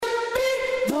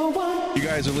You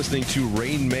guys are listening to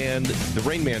Rain Man, the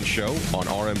Rain Man Show on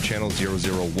RM Channel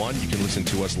 001. You can listen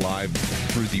to us live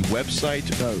through the website.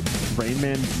 Rain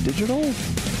Man Digital?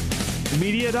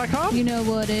 Media.com? You know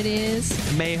what it is.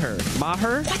 Maher.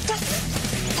 What the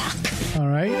fuck? All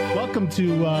right. Welcome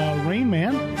to Rain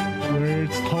Man, where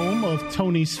it's home of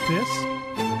Tony's Fist.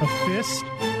 A fist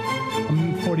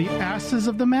for the asses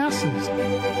of the masses.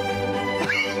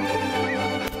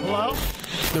 Hello?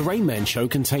 The Rain Man Show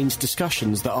contains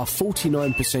discussions that are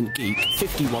 49% geek,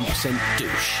 51%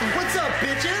 douche. What's up,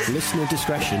 bitches? Listener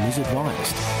discretion is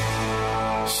advised.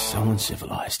 So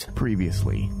uncivilized.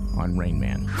 Previously on Rain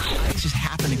Man. I just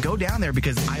happened to go down there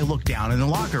because I look down in the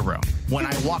locker room. When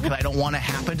I walk, I don't want to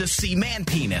happen to see man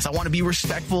penis. I want to be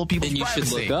respectful of people's privacy.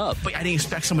 Then you should look up. But I didn't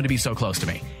expect someone to be so close to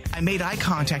me. I made eye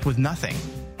contact with nothing.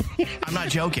 I'm not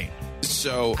joking.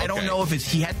 So I don't know if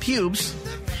he had pubes.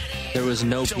 There was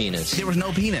no penis. There was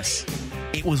no penis.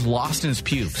 It was lost in his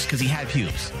pubes because he had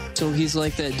pubes. So he's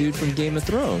like that dude from Game of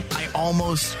Thrones. I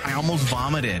almost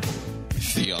vomited.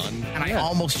 Theon. And I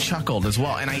almost chuckled as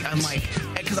well. And I'm like,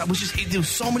 because I was just, there was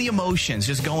so many emotions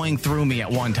just going through me at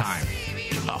one time.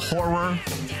 Horror,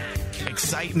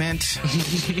 excitement.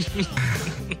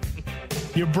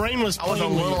 Your brain was I was a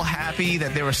little happy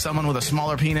that there was someone with a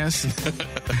smaller penis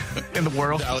in the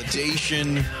world.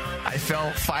 Validation. I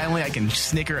felt finally I can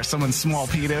snicker at someone's small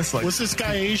penis. Like, was this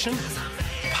guy Asian?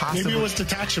 Possibly. Maybe it was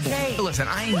detachable. Hey, listen,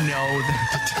 I know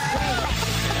that.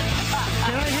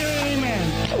 Can I hear an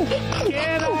amen?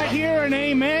 Can I hear an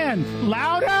amen?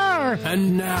 Louder!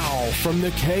 And now, from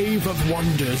the Cave of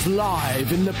Wonders,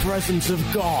 live in the presence of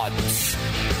gods,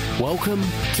 welcome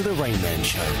to the Rain Man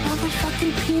Show.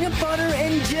 Motherfucking peanut butter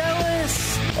and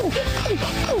jealous. Let's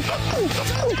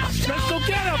go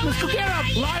get him! Let's go get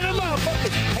him! Line him up!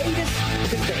 Hate us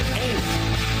because they ain't.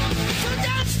 So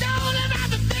don't stone about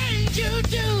the things you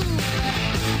do.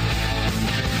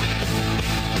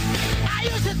 I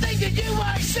used to think that you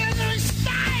were sugar and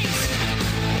spice.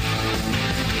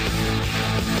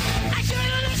 I should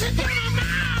have listened to my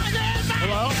mom's advice.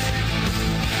 Hello?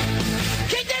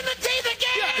 Kick in the teeth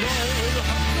again.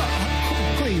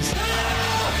 Please.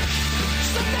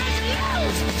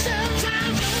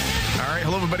 All right,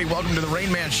 hello everybody. Welcome to the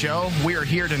Rain Man Show. We are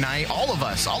here tonight. All of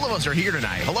us are here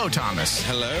tonight. Hello, Thomas.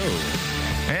 Hello.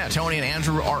 Yeah, Tony and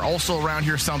Andrew are also around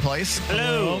here someplace.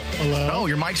 Hello. Hello. Oh,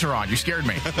 your mics are on. You scared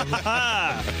me.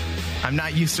 I'm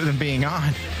not used to them being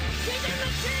on.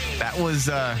 That was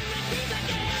A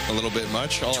little bit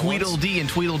much. All Tweedledee and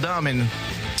Tweedledum in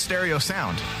stereo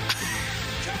sound.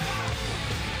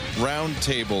 Round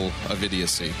table of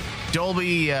idiocy.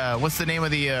 Dolby, what's the name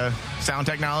of the sound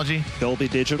technology? Dolby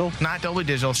Digital? Not Dolby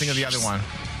Digital. Think of the other one.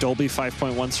 Dolby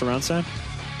 5.1 surround sound?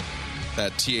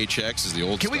 That THX is the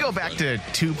old Can we go back to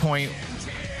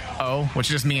 2.0, which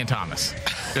is just me and Thomas?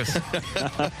 Just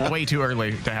way too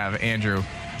early to have Andrew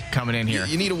coming in here.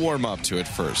 You need to warm up to it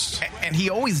first. And he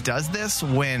always does this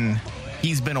when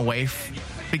he's been away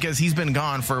because he's been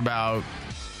gone for about,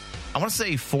 I want to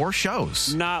say 4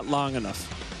 shows. Not long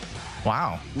enough.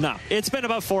 Wow. No, it's been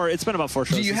about 4 shows.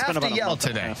 Do you It's have been about to a yell month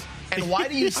and a today? half. And why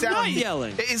do you sound... I'm not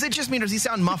yelling. Is it just me or does he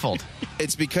sound muffled?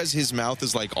 It's because his mouth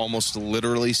is like almost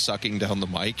literally sucking down the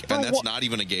mic, and that's not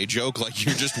even a gay joke. Like,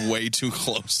 you're just way too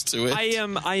close to it.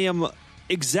 I am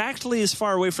exactly as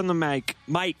far away from the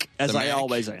mic as I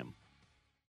always am.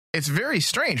 It's very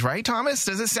strange, right, Thomas?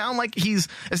 Does it sound like it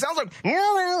sounds like...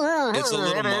 It's a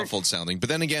little muffled sounding. But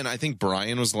then again, I think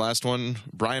Brian was the last one.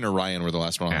 Brian or Ryan were the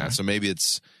last one on that. So maybe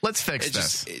it's... Let's fix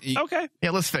this. Okay. Yeah,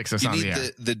 let's fix this You on the need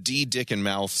air. the D, Dick, and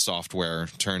Mouth software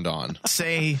turned on.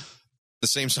 Say... The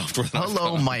same software that I've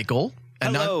Hello, got. Michael.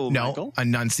 Hello, Michael.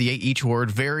 Enunciate each word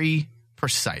very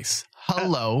precise.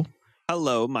 Hello.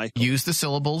 Hello, Michael. Use the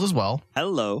syllables as well.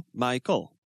 Hello,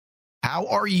 Michael. How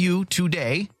are you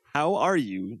today? How are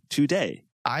you today?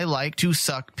 I like to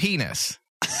suck penis.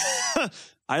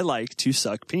 I like to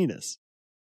suck penis.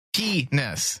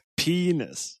 Penis.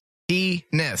 Penis.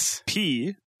 Penis.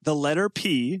 P, the letter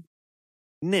P,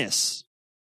 nis.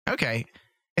 Okay.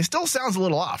 It still sounds a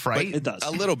little off, right? But it does. A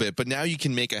little bit, but now you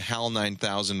can make a HAL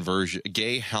 9000 version,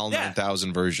 gay HAL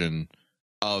 9000 version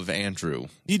of Andrew.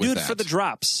 You do with it for that. the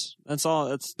drops. That's all.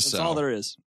 That's all there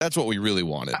is. That's what we really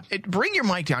wanted. Bring your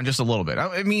mic down just a little bit.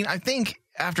 I mean, I think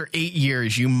after 8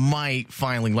 years, you might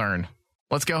finally learn.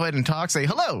 Let's go ahead and talk. Say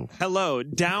hello. Hello.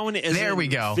 Down as there we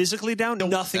go. Physically down.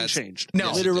 Nothing changed.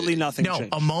 No, literally nothing. No,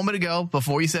 changed. a moment ago,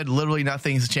 before you said literally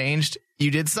nothing's changed,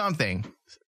 you did something.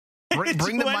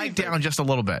 Bring the mic down just a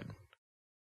little bit.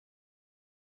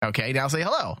 Okay, now say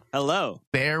hello. Hello.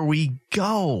 There we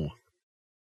go.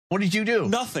 What did you do?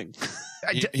 Nothing.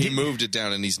 He moved it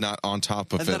down, and he's not on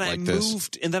top of it like this.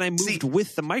 And then I moved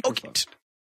with the microphone. Okay.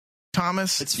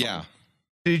 Thomas, It's fine. Yeah.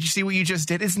 did you see what you just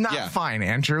did? It's not fine,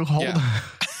 Andrew. Hold on.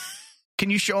 Can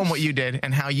you show him what you did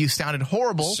and how you sounded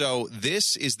horrible? So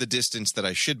this is the distance that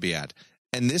I should be at,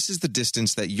 and this is the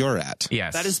distance that you're at.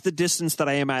 Yes. That is the distance that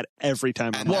I am at every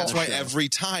time. And that's why every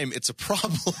time it's a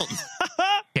problem.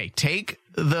 Okay, take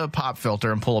the pop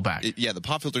filter and pull it back. The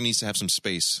pop filter needs to have some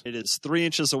space. It is 3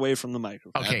 inches away from the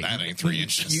microphone. Okay. That ain't 3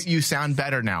 inches. You sound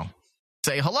better now.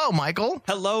 Say hello, Michael.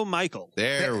 Hello, Michael.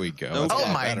 There we go. Oh, That's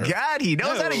Oh my better. God, he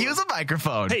knows how to use a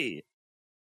microphone. Hey.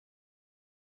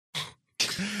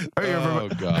 Oh,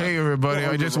 God. Hey, everybody.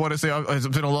 I just want to say it's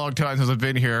been a long time since I've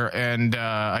been here, and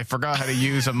I forgot how to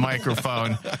use a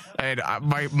microphone. And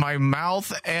my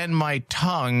mouth and my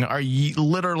tongue are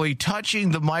literally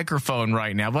touching the microphone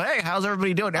right now. But hey, how's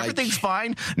everybody doing? Everything's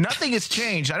fine. Nothing has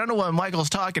changed. I don't know what Michael's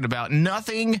talking about.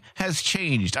 Nothing has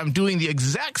changed. I'm doing the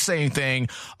exact same thing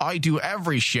I do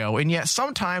every show, and yet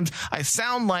sometimes I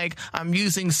sound like I'm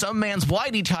using some man's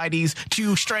whitey-tidies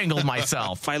to strangle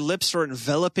myself. My lips are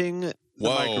enveloping the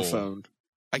microphone.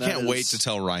 I can't wait to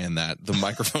tell Ryan that the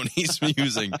microphone he's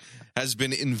using has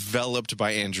been enveloped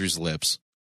by Andrew's lips.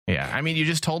 Yeah, I mean, you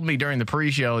just told me during the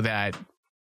pre-show that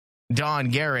Don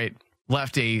Garrett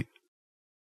left a...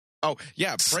 Oh,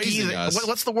 yeah, praising us.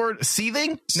 What's the word?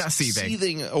 Seething? Not seething.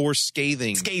 Seething or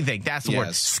scathing. Scathing, that's the word.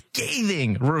 Yes.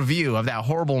 Scathing review of that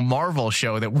horrible Marvel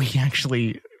show that we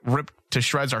actually ripped to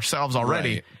shreds ourselves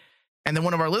already. Right. And then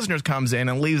one of our listeners comes in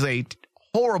and leaves a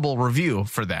horrible review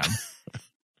for them,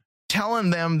 telling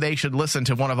them they should listen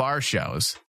to one of our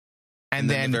shows. And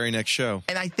then the very next show.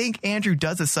 And I think Andrew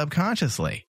does it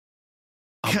subconsciously.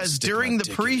 Because during the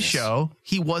pre-show,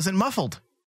 he wasn't muffled.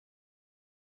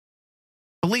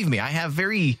 Believe me, I have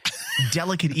very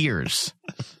delicate ears.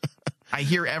 I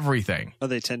hear everything. Are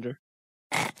they tender?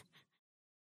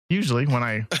 Usually when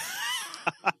I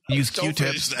use Don't Q-tips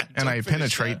finish that. and I Don't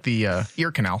finish penetrate the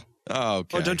ear canal. Oh,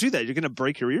 okay. Oh, don't do that. You're going to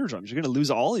break your eardrums. You're going to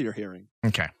lose all your hearing.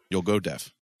 Okay. You'll go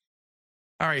deaf.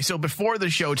 All right, so before the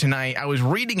show tonight, I was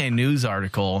reading a news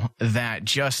article that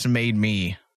just made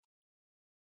me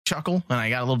chuckle, and I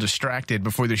got a little distracted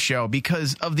before the show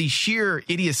because of the sheer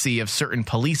idiocy of certain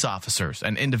police officers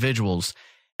and individuals.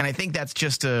 And I think that's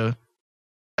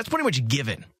that's pretty much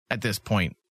given at this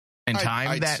point in time.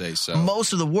 I'd that say so.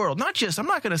 Most of the world, I'm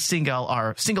not going to single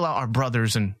out our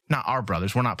brothers, and not our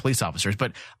brothers, we're not police officers,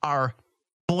 but our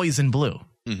boys in blue.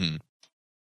 Mm-hmm.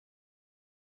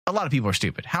 A lot of people are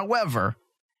stupid. However,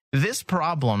 this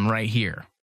problem right here,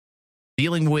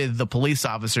 dealing with the police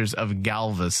officers of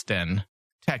Galveston,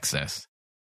 Texas.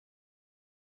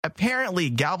 Apparently,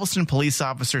 Galveston police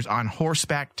officers on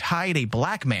horseback tied a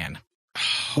black man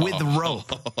with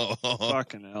rope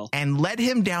Fucking hell. and led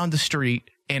him down the street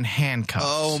in handcuffs.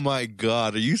 Oh, my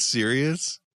God. Are you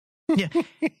serious? Yeah.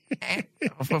 And,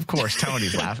 of course,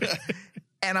 Tony's laughing.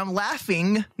 And I'm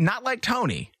laughing not like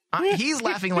Tony. He's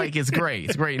laughing like it's great.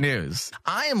 It's great news.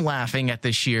 I am laughing at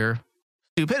the sheer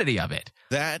stupidity of it.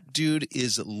 That dude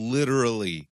is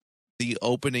literally the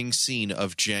opening scene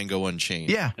of Django Unchained.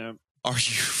 Yeah. Are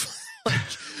you like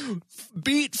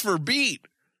beat for beat?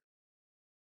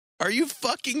 Are you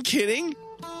fucking kidding?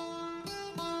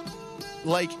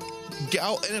 Like,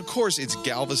 and of course it's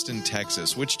Galveston,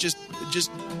 Texas, which just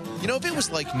if it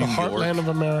was like New The York heartland of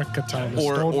America, Thomas.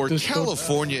 or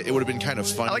California, it would have been kind of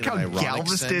funny. I like how in an ironic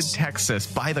Galveston, sense. Texas,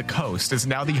 by the coast, is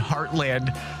now the heartland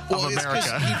of It's 'cause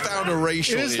America. he found a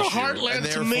racial It is issue. the heartland and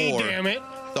to me, therefore, damn it.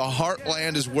 The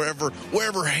heartland is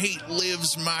wherever hate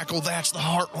lives, Michael. That's the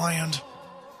heartland.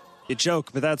 You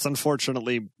joke, but that's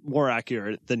unfortunately more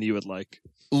accurate than you would like.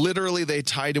 Literally, they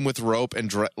tied him with rope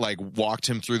and walked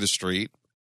him through the street.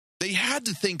 They had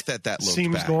to think that looked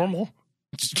Seems bad. normal.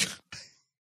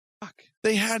 Fuck.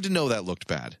 They had to know that looked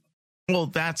bad. Well,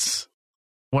 that's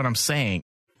what I'm saying.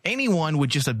 Anyone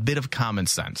with just a bit of common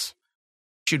sense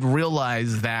should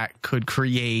realize that could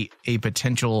be a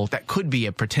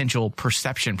potential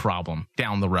perception problem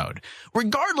down the road,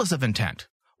 regardless of intent,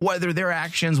 whether their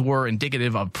actions were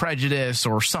indicative of prejudice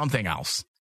or something else.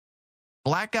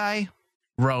 Black guy,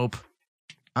 rope,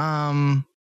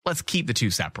 let's keep the two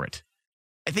separate.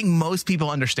 I think most people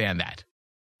understand that.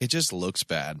 It just looks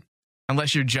bad.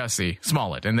 Unless you're Jussie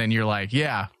Smollett, and then you're like,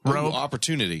 yeah, rope. Ooh,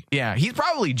 opportunity. Yeah, he's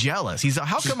probably jealous. He's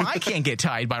how come I can't get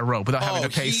tied by rope without having to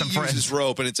pay some he friends? uses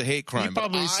rope and it's a hate crime.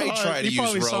 But I try to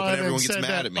use rope and everyone gets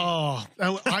mad at me. Oh,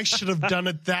 I should have done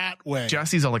it that way.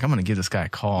 Jussie's all like, I'm going to give this guy a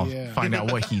call, Yeah. find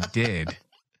out what he did.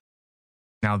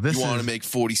 Now this You want is, to make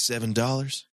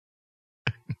 $47?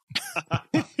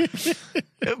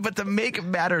 but to make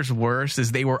matters worse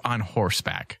is they were on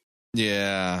horseback.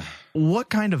 Yeah. what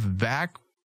kind of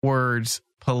backwards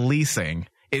policing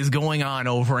is going on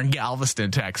over in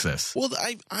Galveston, Texas? Well,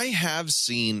 I have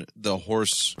seen the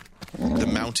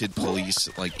mounted police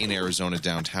like in Arizona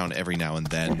downtown every now and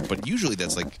then, but usually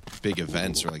that's like big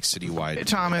events or like citywide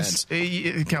Thomas,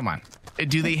 come on.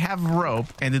 Do they have rope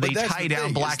and do they tie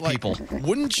down black people?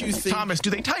 Wouldn't you think... Thomas, do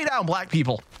they tie down black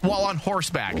people while on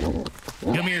horseback?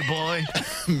 Come here, boy.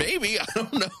 Maybe. I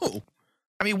don't know.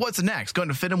 I mean, what's next? Going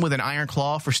to fit him with an iron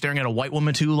claw for staring at a white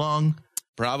woman too long?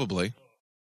 Probably.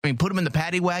 I mean, put him in the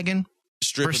paddy wagon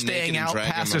for staying out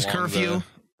past his curfew.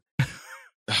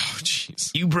 Oh,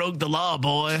 jeez. You broke the law,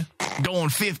 boy. Going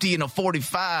 50 and a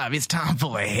 45. It's time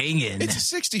for a hanging. It's a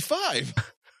 65.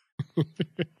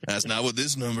 That's not what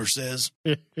this number says.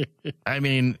 I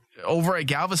mean, over at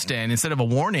Galveston, instead of a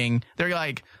warning, they're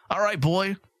like, all right,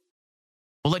 boy,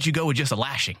 we'll let you go with just a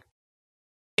lashing.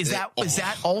 Is that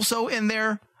also in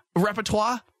their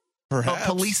repertoire of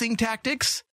policing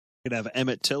tactics? Could have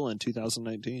Emmett Till in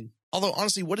 2019. Although,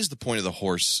 honestly, what is the point of the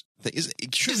horse?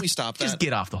 Should we stop that? Just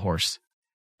get off the horse.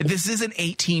 This isn't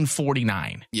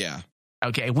 1849. Yeah.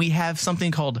 Okay, we have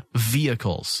something called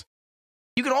vehicles.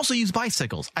 You can also use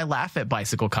bicycles. I laugh at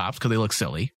bicycle cops because they look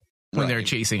silly when they're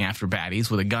chasing after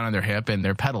baddies with a gun on their hip and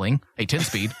they're pedaling a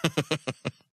 10-speed.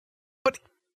 But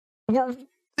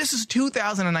this is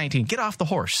 2019. Get off the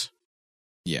horse.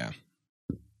 Yeah.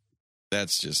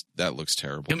 That looks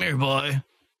terrible. Come here, boy. I'm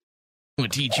going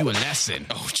to teach you a lesson.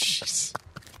 Oh, jeez.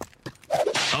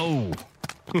 Oh,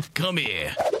 come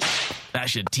here. I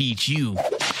should teach you.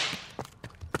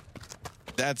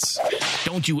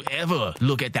 Don't you ever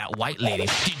look at that white lady.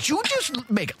 Did you just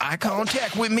make eye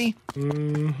contact with me?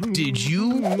 Mm-hmm. Did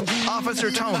you,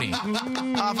 Officer Tony?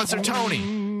 Officer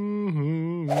Tony?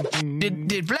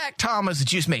 Did Black Thomas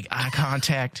just make eye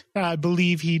contact? I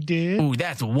believe he did. Ooh,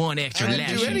 that's one extra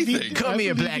lashing. Come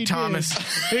here, Black Thomas.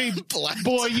 Hey,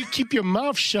 boy, you keep your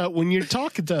mouth shut when you're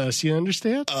talking to us. You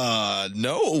understand?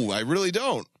 No, I really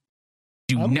don't.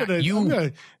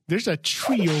 There's a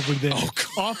tree over there. Oh,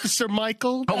 Officer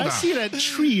Michael, I see that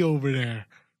tree over there.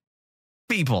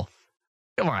 People,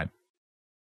 come on.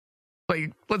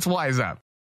 Like, let's wise up.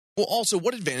 Well, also,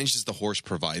 what advantage does the horse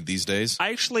provide these days?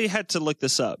 I actually had to look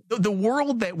this up. The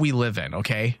world that we live in,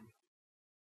 okay?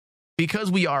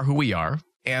 Because we are who we are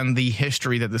and the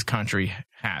history that this country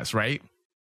has, right?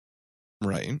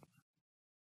 Right.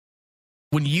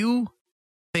 When you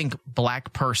think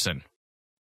black person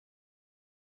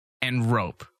and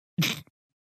rope,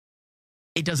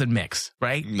 it doesn't mix,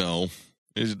 right? No.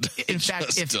 In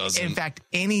fact,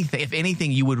 if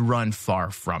anything, you would run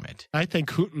far from it. I think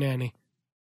hootenanny.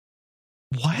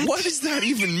 What? What does that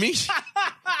even mean?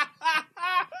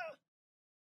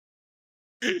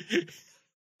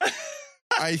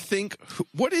 I think.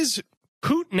 What is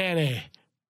hootenanny?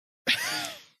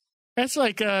 That's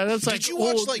like Did you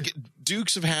watch like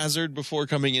Dukes of Hazzard before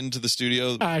coming into the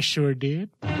studio? I sure did.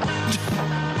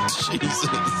 Jesus.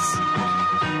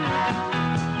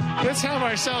 Let's have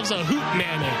ourselves a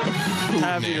hootenanny.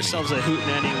 Have yourselves a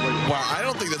hootenanny. Wow, I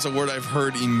don't think that's a word I've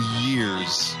heard in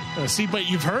years. See, but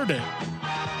you've heard it.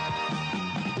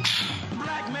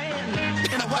 Black man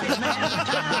in a white man's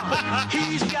town.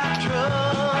 He's got trouble.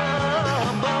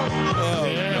 Oh,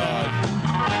 yeah.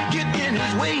 God. Get in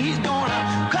his way, he's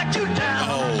gonna cut you down.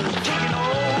 Oh. Taking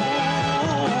over.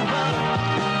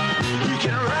 He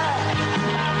can ride,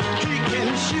 he can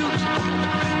shoot.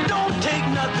 Don't take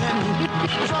nothing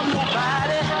from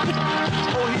nobody.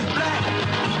 Oh, he's black,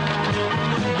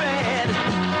 bad,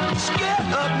 scared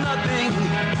of nothing.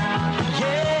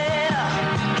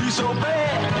 Yeah, he's so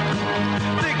bad.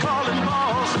 They call him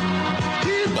boss.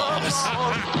 He's boss.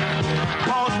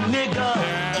 Boss nigga.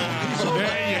 Yeah, so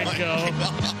there you go.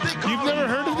 You've never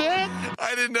heard of that?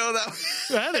 I didn't know that.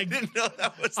 I didn't know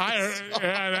that was.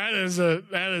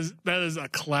 That is a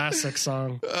classic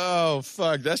song. Oh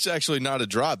fuck! That's actually not a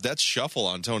drop. That's shuffle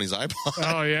on Tony's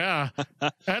iPod. Oh yeah,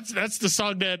 that's the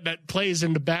song that plays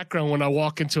in the background when I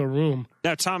walk into a room.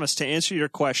 Now, Thomas, to answer your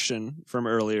question from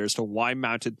earlier as to why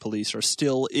mounted police are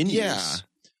still in use,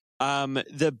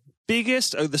 the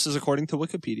biggest. Oh, this is according to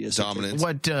Wikipedia. Dominance.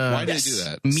 What? Why did they do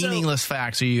that? Meaningless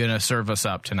facts are you going to serve us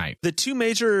up tonight? The two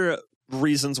major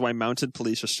reasons why mounted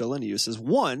police are still in use is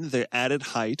one, the added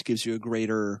height gives you a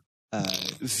greater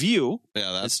view.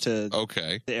 Yeah, that's to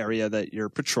okay. The area that you're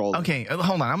patrolling. Okay,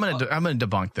 hold on. I'm gonna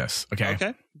debunk this. Okay.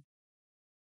 Okay.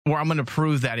 Or I'm gonna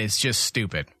prove that it's just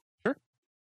stupid. Sure.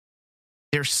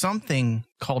 There's something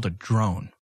called a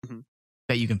drone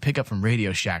that you can pick up from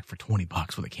Radio Shack for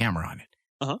 $20 with a camera on it.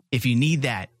 Uh-huh. If you need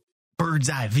that bird's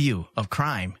eye view of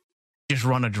crime, just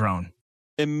run a drone.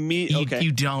 Okay.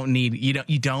 You don't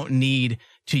need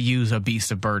to use a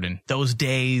beast of burden. Those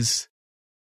days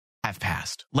have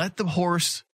passed. Let the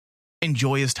horse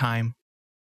enjoy his time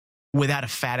without a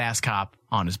fat ass cop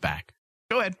on his back.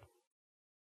 Go ahead.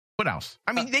 What else?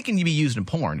 I mean, they can be used in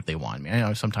porn if they want. I mean, I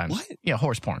know sometimes. What? Yeah,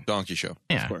 horse porn. Donkey Show.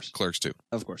 Yeah. Of course. Clerks too.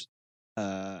 Of course.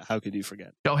 How could you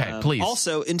forget? Go ahead, please.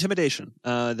 Also, intimidation.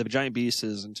 The giant beast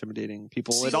is intimidating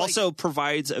people. It also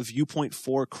provides a viewpoint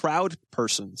for crowd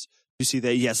persons to see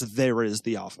that, yes, there is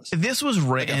the office. This was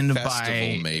written like a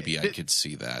festival, by... maybe I could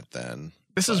see that then.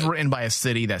 This is written by a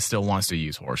city that still wants to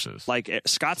use horses. Like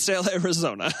Scottsdale,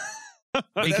 Arizona.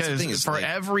 Because for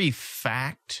every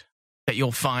fact that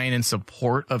you'll find in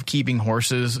support of keeping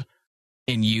horses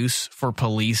in use for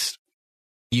police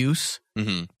use,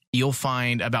 you'll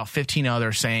find about 15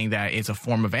 others saying that it's a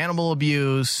form of animal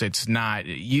abuse. It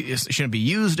shouldn't be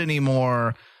used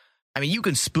anymore. I mean, you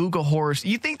can spook a horse.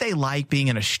 You think they like being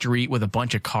in a street with a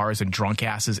bunch of cars and drunk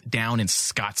asses down in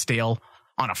Scottsdale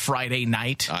on a Friday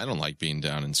night? I don't like being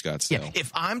down in Scottsdale. Yeah,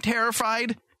 if I'm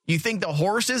terrified, you think the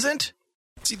horse isn't?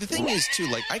 See, the thing is, too,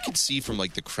 like, I could see from,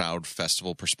 like, the crowd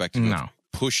festival perspective of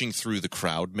pushing through the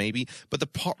crowd, maybe. But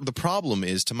the problem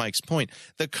is, to Mike's point,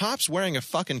 the cop's wearing a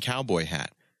fucking cowboy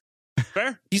hat.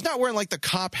 Fair. He's not wearing, like, the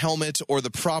cop helmet or the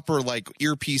proper, like,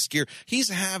 earpiece gear. He's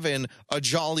having a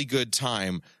jolly good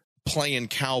time playing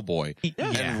cowboy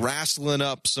and wrestling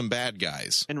up some bad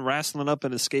guys. And wrestling up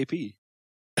an escapee.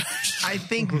 I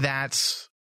think that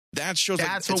shows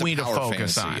that's what we need to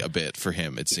focus on a bit for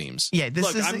him, it seems. Yeah,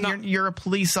 you're a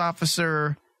police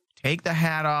officer. Take the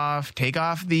hat off, take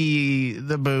off the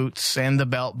boots and the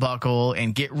belt buckle,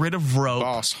 and get rid of rope.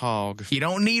 Boss hog. You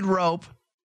don't need rope.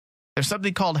 There's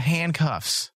something called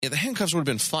handcuffs. Yeah, the handcuffs would have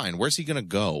been fine. Where's he going to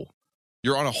go?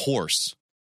 You're on a horse.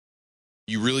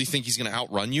 You really think he's going to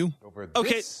outrun you?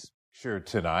 Okay. Sure,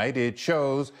 tonight it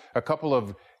shows a couple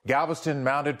of Galveston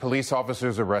mounted police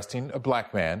officers arresting a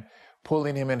black man,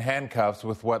 pulling him in handcuffs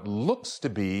with what looks to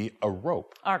be a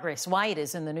rope. Our Grace White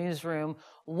is in the newsroom.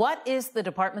 What is the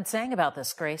department saying about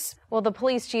this, Grace? Well, the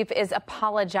police chief is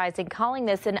apologizing, calling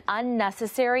this an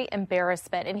unnecessary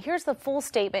embarrassment. And here's the full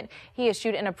statement he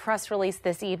issued in a press release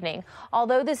this evening.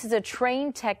 Although this is a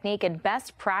trained technique and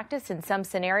best practice in some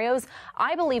scenarios,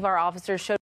 I believe our officers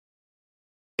should.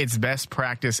 It's best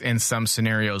practice in some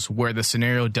scenarios where the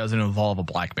scenario doesn't involve a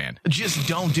black man. Just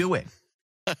don't do it.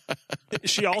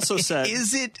 She also said,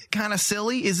 is it kind of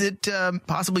silly? Is it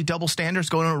possibly double standards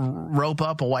going to rope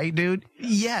up a white dude?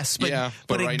 Yes, but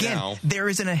right again, now, there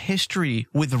isn't a history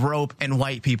with rope and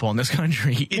white people in this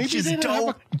country.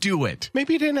 Don't do it.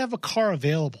 Maybe he didn't have a car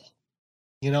available.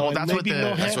 You know, well, that's what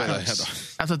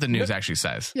the news actually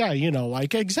says. Yeah,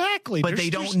 like exactly. But they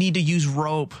don't need to use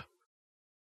rope.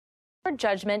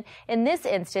 Judgment in this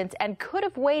instance and could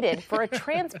have waited for a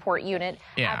transport unit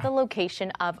at the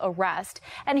location of arrest.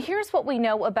 And here's what we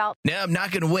know about. No, I'm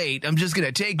not going to wait. I'm just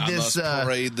going to take this.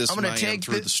 Parade this I'm going to take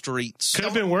through the streets. Could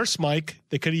have been worse, Mike.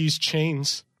 They could have used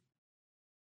chains,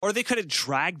 or they could have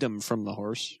dragged him from the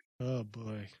horse. Oh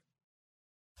boy.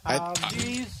 I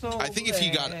think if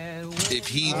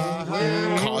he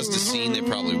caused a scene, they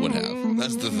probably would have.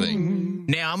 That's the thing.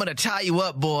 Now I'm going to tie you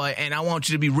up, boy, and I want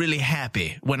you to be really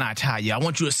happy when I tie you. I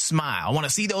want you to smile. I want to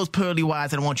see those pearly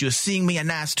whites, and I want you to sing me a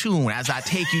nice tune as I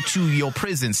take you to your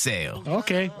prison cell.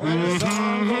 Okay.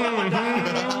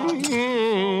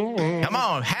 Come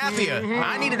on, happier.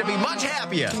 I needed to be much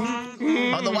happier.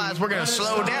 Otherwise, we're going to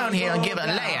slow down here and give it a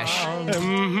lash.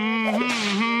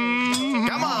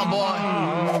 Come on, boy.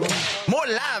 More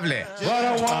lively. Get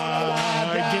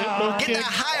that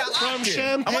higher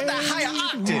octave. I want that higher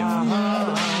octave.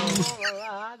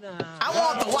 I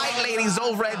want the white ladies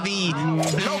over at the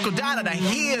local diner to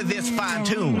hear this fine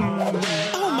tune.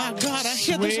 Oh my God, I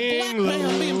hear there's a black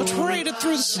man being paraded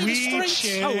through the city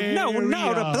streets. Oh,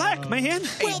 no, the black man.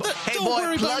 Hey,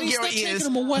 boy, plug your ears.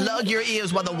 Plug your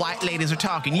ears while the white ladies are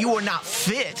talking. You are not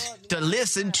fit to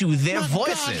listen to their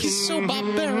voices. God, he's so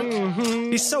barbaric.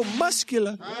 He's so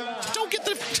muscular. Don't get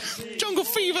the jungle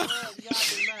fever.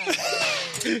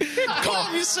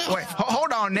 Wait,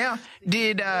 hold on now.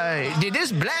 Did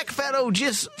this black fellow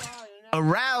just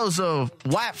arouse a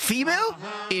white female?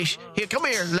 Here, come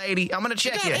here, lady. I'm gonna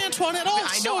check you. Antoinette,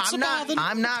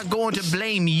 I'm not going to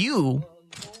blame you.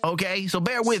 Okay, so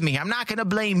bear with me. I'm not going to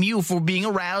blame you for being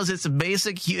aroused. It's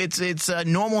it's a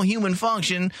normal human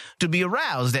function to be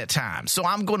aroused at times. So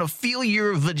I'm going to feel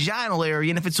your vaginal area,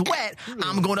 and if it's wet,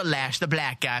 I'm going to lash the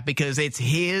black guy because it's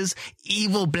his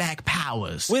evil black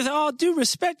powers. With all due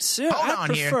respect, sir, I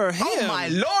prefer him. Oh my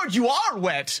lord, you are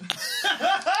wet.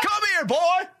 Come here,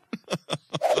 boy.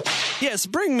 Yes,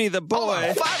 bring me the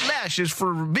boy. 5 lashes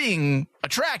for being a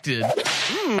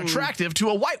attractive to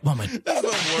a white woman. That's the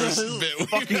worst bit.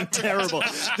 Fucking terrible.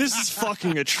 This is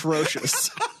fucking atrocious.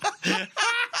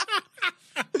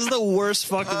 This is the worst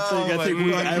fucking thing I think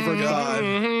we've ever done.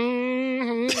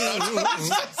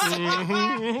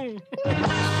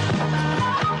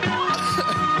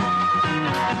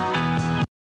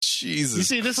 Jesus. You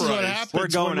see, this is what happens. We're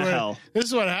going to hell. This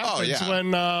is what happens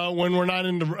when we're not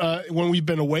in the when we've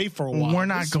been away for a while. We're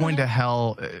not going to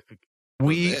hell.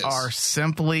 We are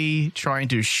simply trying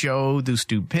to show the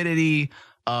stupidity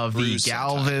of the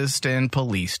Galveston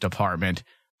Police Department.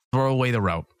 Throw away the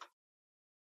rope.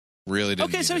 Really didn't.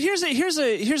 Okay, so here's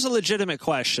a legitimate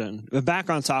question.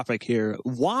 Back on topic here.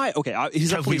 Why? Okay,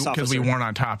 he's a police officer. Because we weren't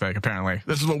on topic, apparently.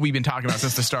 This is what we've been talking about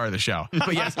since the start of the show.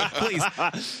 But yes, please,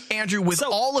 Andrew, with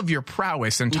all of your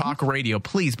prowess in talk radio,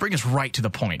 please bring us right to the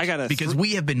point. Because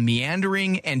we have been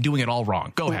meandering and doing it all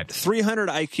wrong. Go ahead. 300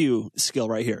 IQ skill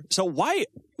right here. So why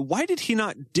did he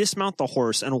not dismount the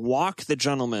horse and walk the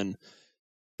gentleman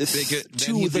to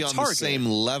the target? The same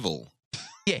level.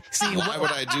 Yeah, see, why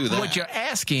would I do that? What you're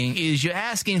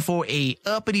asking for a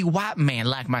uppity white man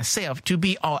like myself to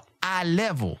be on eye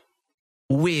level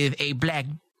with a black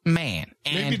man.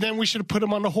 And maybe then we should have put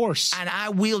him on the horse. And I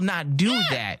will not do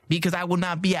that because I will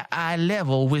not be at eye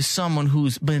level with someone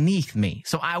who's beneath me.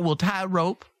 So I will tie a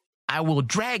rope. I will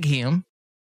drag him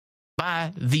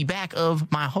by the back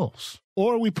of my horse.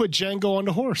 Or we put Django on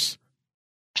the horse.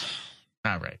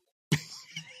 All right.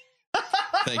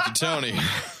 Thank you, Tony.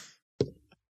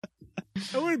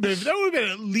 That would have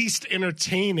been at least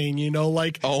entertaining,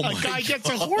 like a guy gets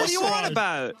a horse. What do you want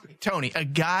about Tony? A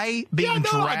guy being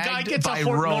dragged by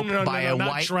rope by a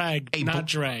white, not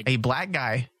dragged. A black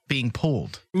guy being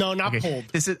pulled. No, not pulled.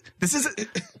 This is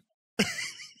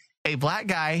a black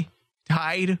guy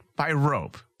tied by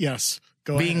rope. Yes,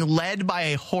 being led by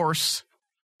a horse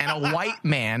and a white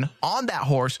man on that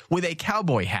horse with a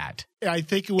cowboy hat. I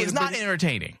think it would. It's not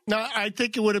entertaining. No, I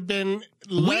think it would have been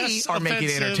less. We are making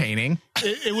it entertaining.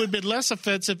 It would have been less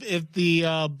offensive if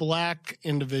the black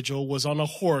individual was on a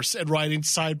horse and riding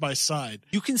side by side.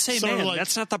 You can say, man,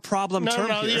 that's not the problem. No,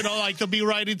 like they'll be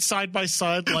riding side by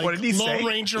side, like what did he Lone say?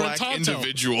 Ranger black and Tonto.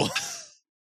 Individual.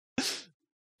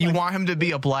 You want him to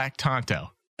be a black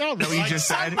Tonto? No, you just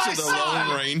said the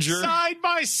Lone Ranger side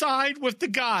by side with the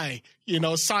guy,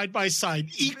 side by side,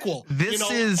 equal. This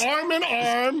is arm in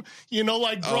arm,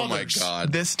 like brothers. Oh my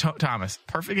God! This Thomas,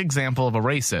 perfect example of a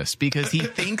racist because he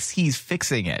thinks he's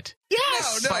fixing it.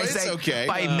 Yes, it's okay.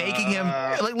 By making him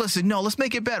listen. No, let's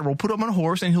make it better. We'll put him on a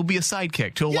horse and he'll be a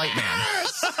sidekick to a white man.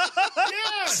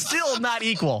 Yes, still not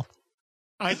equal.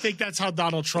 I think that's how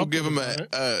Donald Trump. We'll give him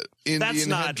a Indian That's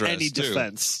not headdress, any too.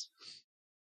 defense.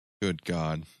 Good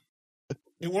God.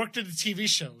 It worked in the TV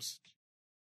shows.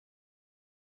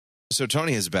 So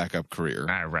Tony has a backup career.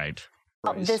 All right.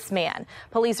 This man.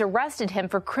 Police arrested him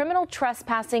for criminal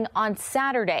trespassing on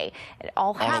Saturday. It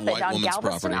all happened on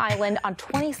Galveston Island on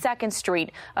 22nd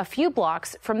Street, a few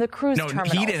blocks from the cruise terminal.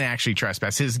 No, he didn't actually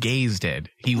trespass. His gaze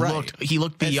did. He looked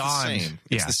beyond.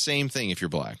 It's the same thing if you're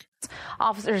black.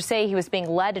 Officers say he was being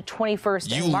led to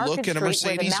 21st and Market Street. You look at a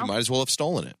Mercedes, you might as well have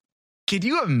stolen it. Could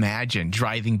you imagine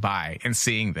driving by and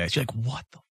seeing this? You're like, what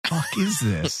the fuck is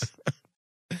this?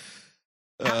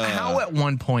 How at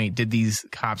one point did these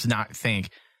cops not think,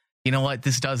 you know what,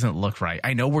 this doesn't look right?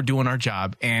 I know we're doing our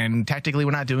job, and technically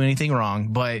we're not doing anything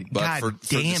wrong, but God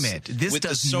damn it, this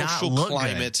does not look good. With the social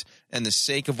climate and the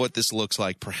sake of what this looks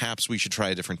like, perhaps we should try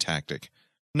a different tactic.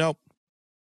 Nope.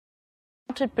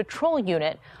 Mounted Patrol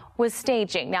unit was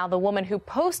staging. Now, the woman who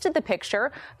posted the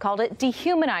picture called it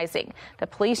dehumanizing. The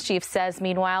police chief says,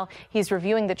 meanwhile, he's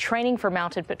reviewing the training for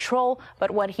Mounted Patrol, but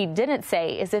what he didn't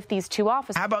say is if these two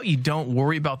officers... How about you don't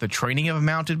worry about the training of a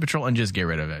Mounted Patrol and just get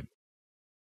rid of it?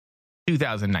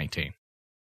 2019.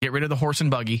 Get rid of the horse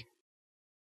and buggy.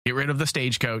 Get rid of the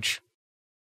stagecoach.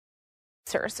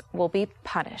 Officers will be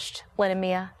punished. Lynn and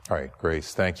Mia. All right,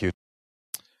 Grace, thank you.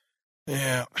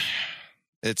 Yeah.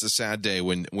 It's a sad day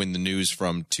when the news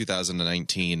from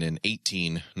 2019 and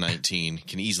 1819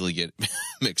 can easily get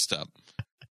mixed up.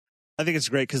 I think it's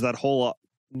great because that whole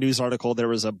news article, there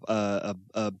was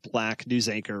a black news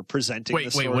anchor presenting the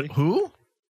story. Wait, who?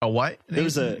 A what? There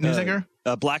was a news anchor?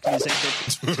 A black news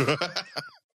anchor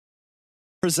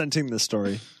presenting the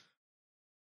story.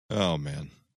 Oh,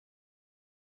 man.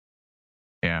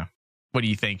 Yeah. What do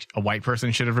you think? A white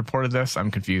person should have reported this? I'm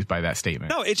confused by that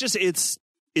statement. No,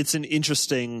 it's an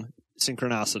interesting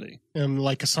synchronicity. And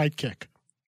like a sidekick.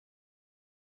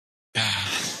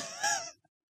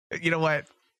 You know what?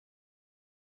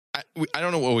 I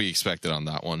don't know what we expected on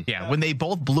that one. Yeah, when they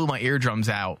both blew my eardrums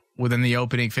out within the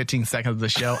opening 15 seconds of the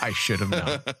show, I should have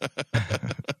known.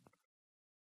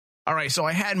 All right, so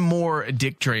I had more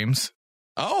dick dreams.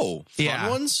 Oh, fun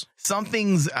ones?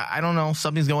 Something's, I don't know,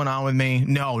 something's going on with me.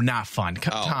 No, not fun.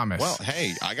 Thomas. Well,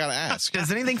 hey, I got to ask.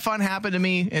 Does anything fun happen to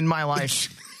me in my life?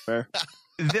 Fair.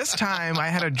 This time I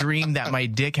had a dream that my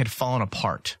dick had fallen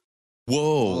apart.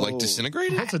 Whoa, like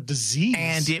disintegrated? That's a disease.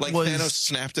 And it like was Thanos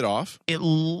snapped it off?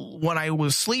 When I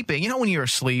was sleeping, when you're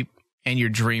asleep and you're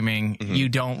dreaming, you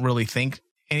don't really think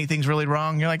anything's really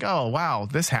wrong. You're like, oh, wow,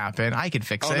 this happened. I could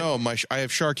fix it. Oh, no, I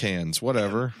have shark hands,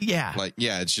 whatever. Yeah.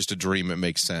 It's just a dream. It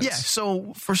makes sense. Yeah,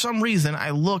 so for some reason,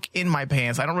 I look in my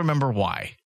pants. I don't remember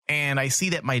why. And I see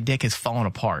that my dick has fallen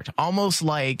apart. Almost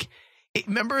like,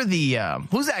 remember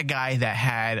who's that guy that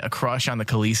had a crush on the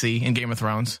Khaleesi in Game of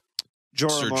Thrones? Sir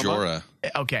Jorah.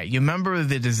 Okay, you remember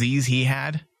the disease he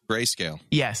had? Grayscale.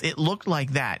 Yes, it looked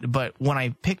like that. But when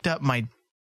I picked up my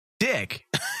dick,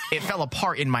 it fell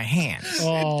apart in my hands.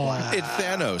 It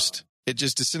Thanos'd. It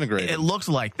just disintegrated. It looked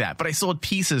like that, but I still had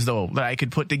pieces, though, that I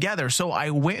could put together. So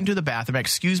I went into the bathroom,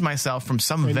 excused myself from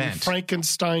some event. You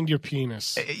Frankensteined your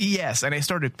penis. Yes, and I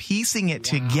started piecing it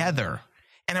together.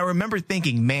 And I remember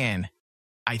thinking, man,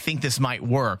 I think this might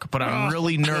work, but I'm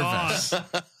really nervous.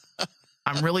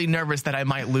 I'm really nervous that I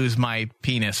might lose my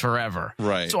penis forever.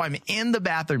 Right. So I'm in the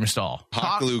bathroom stall.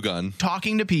 Hot glue gun.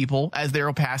 Talking to people as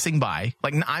they're passing by.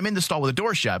 Like, I'm in the stall with the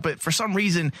door shut, but for some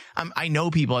reason, I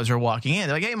know people as they're walking in.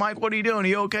 They're like, hey, Mike, what are you doing? Are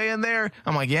you okay in there?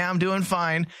 I'm like, yeah, I'm doing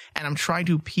fine. And I'm trying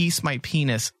to piece my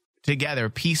penis together,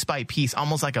 piece by piece,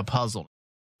 almost like a puzzle.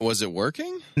 Was it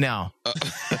working? No.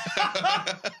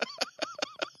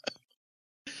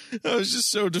 That was just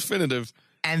so definitive.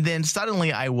 And then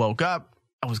suddenly I woke up.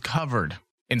 I was covered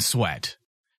in sweat.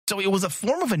 So it was a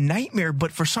form of a nightmare,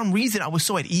 but for some reason I was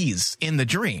so at ease in the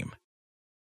dream.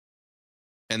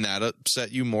 And that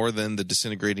upset you more than the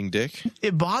disintegrating dick?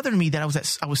 It bothered me that I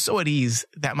was so at ease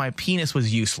that my penis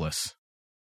was useless.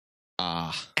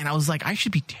 And I was like, I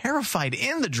should be terrified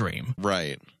in the dream.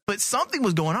 Right. But something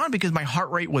was going on because my heart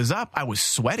rate was up. I was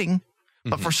sweating.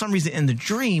 But for some reason in the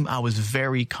dream, I was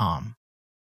very calm.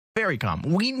 Very calm.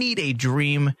 We need a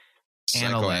dream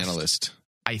psychoanalyst,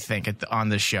 I think, on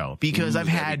the show, because I've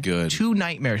had 2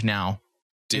 nightmares now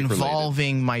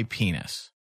involving my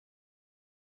penis.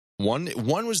 One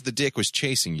was the dick was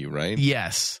chasing you, right?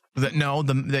 Yes.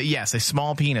 Yes, a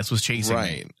small penis was chasing me.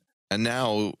 Right. And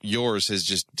now yours has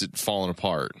just fallen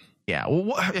apart. Yeah.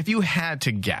 Well, if you had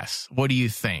to guess, what do you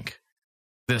think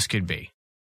this could be?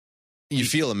 You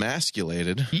feel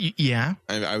emasculated. Yeah.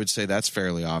 I would say that's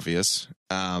fairly obvious.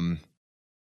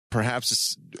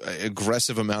 Perhaps an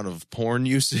aggressive amount of porn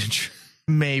usage.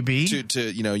 Maybe.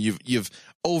 You've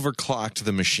overclocked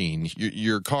the machine.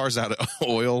 Your car's out of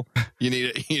oil. You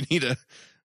need to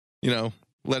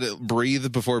let it breathe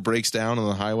before it breaks down on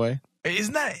the highway.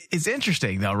 It's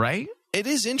interesting though, right? It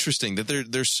is interesting that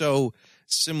they're so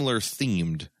similar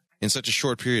themed in such a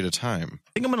short period of time. I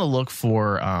think I'm going to look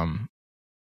for a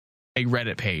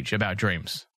Reddit page about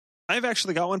dreams. I've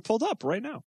actually got one pulled up right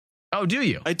now. Oh, do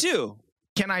you? I do.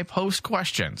 Can I post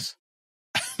questions?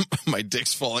 My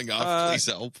dick's falling off. Please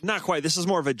help. Not quite. This is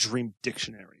more of a dream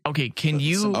dictionary. Okay, can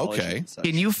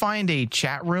you find a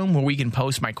chat room where we can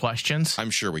post my questions?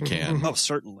 I'm sure we can. Oh,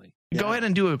 certainly. Go ahead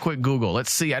and do a quick Google.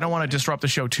 Let's see. I don't want to disrupt the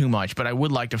show too much, but I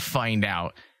would like to find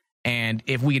out. And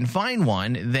if we can find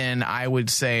one, then I would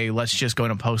say let's just go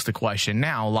and post the question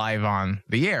now live on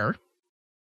the air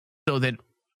so that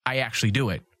I actually do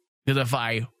it. Because if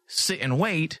I sit and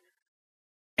wait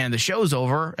and the show's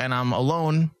over and I'm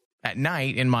alone at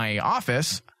night in my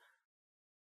office,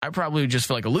 I probably would just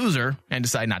feel like a loser and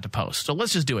decide not to post. So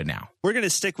let's just do it now. We're going to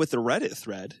stick with the Reddit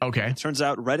thread. Okay. It turns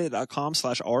out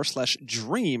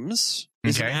reddit.com/r/dreams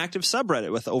is an active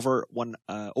subreddit with over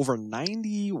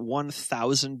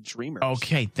 91,000 dreamers.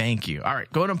 Okay, thank you. All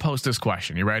right, go ahead and post this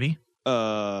question. You ready?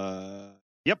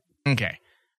 Yep. Okay.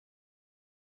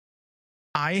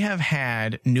 I have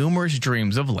had numerous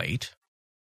dreams of late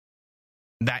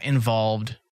that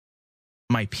involved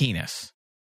my penis.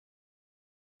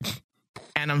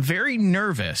 And I'm very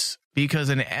nervous because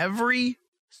in every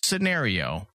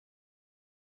scenario,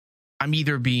 I'm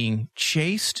either being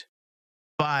chased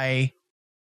by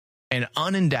an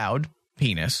unendowed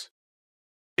penis.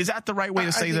 Is that the right way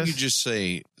to say this? I think you just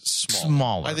say small.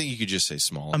 Smaller. I think you could just say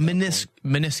small. A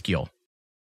minuscule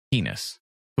penis.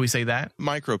 Can we say that?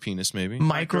 Micro penis, maybe.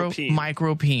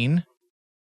 Micropene.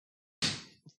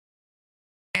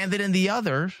 And then in the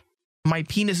other, my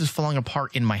penis is falling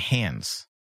apart in my hands.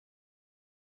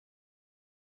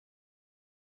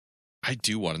 I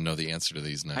do want to know the answer to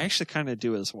these now. I actually kind of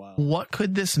do as well. What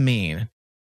could this mean?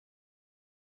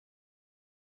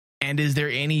 And is there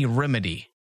any remedy?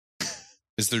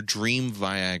 Is there dream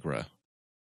Viagra?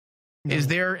 Is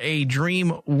there a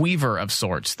dream weaver of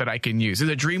sorts that I can use? Is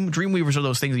a dream weavers are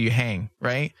those things that you hang,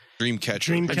 right? Dream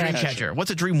catcher. Dream catcher. What's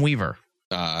a dream weaver?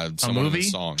 A movie? In the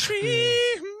song.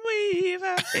 Dream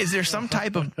weaver. Is there some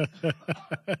type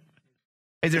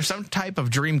of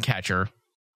dream catcher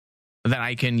that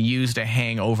I can use to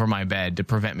hang over my bed to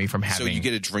prevent me from having? So you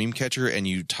get a dream catcher and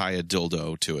you tie a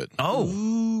dildo to it.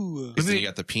 Oh. Then you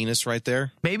got the penis right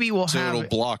there. Maybe it'll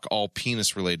block all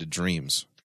penis related dreams.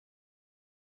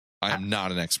 I am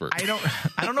not an expert. I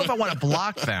don't know if I want to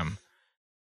block them.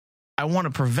 I want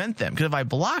to prevent them, because if I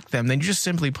block them, then you're just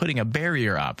simply putting a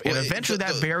barrier up, and eventually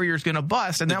that barrier is going to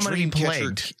bust, and then I'm going to be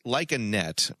plagued. Like a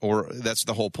net, or that's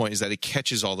the whole point, is that it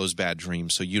catches all those bad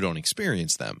dreams, so you don't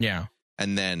experience them. Yeah,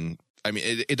 and then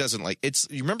it doesn't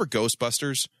you remember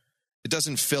Ghostbusters? It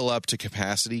doesn't fill up to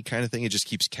capacity, kind of thing. It just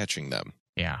keeps catching them.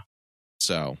 Yeah.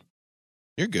 So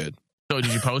you're good. So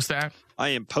did you post that? I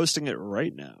am posting it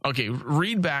right now. Okay,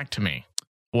 read back to me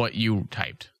what you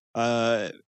typed.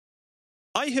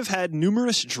 I have had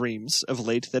numerous dreams of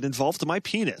late that involved my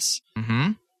penis.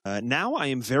 Mm-hmm. Now I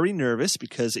am very nervous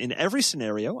because in every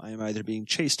scenario, I am either being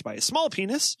chased by a small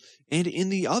penis, and in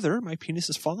the other, my penis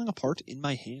is falling apart in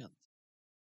my hand.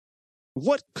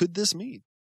 What could this mean?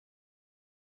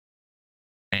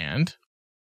 And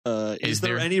is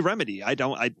there any remedy?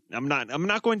 I'm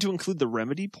not going to include the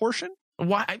remedy portion.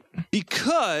 Why?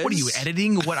 Because what are you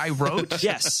editing what I wrote?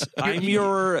 Yes, I'm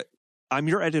your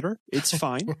editor. It's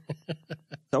fine.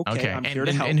 Okay. I'm here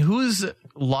to help. And whose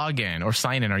login or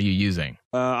sign in are you using?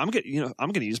 I'm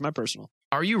gonna use my personal.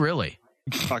 Are you really?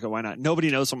 Fuck it, why not?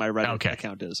 Nobody knows what my Reddit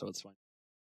account is, so it's fine.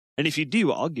 And if you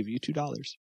do, I'll give you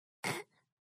 $2.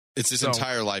 It's his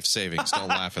entire life savings. Don't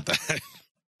laugh at that.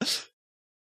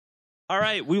 All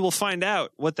right, we will find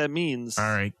out what that means. All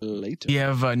right, later. You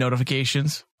have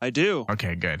notifications? I do.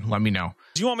 Okay, good. Let me know.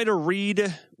 Do you want me to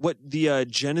read what the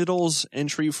genitals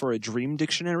entry for a dream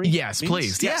dictionary? Yes, means?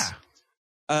 please. Yes.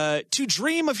 Yeah. To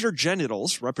dream of your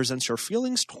genitals represents your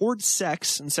feelings toward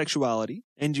sex and sexuality,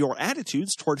 and your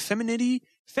attitudes toward femininity,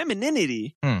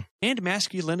 and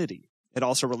masculinity. It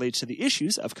also relates to the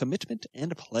issues of commitment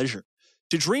and pleasure.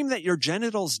 To dream that your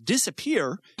genitals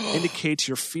disappear indicates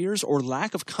your fears or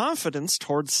lack of confidence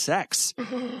towards sex.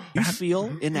 You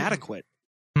feel inadequate.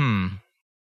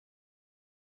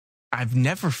 I've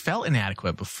never felt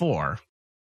inadequate before.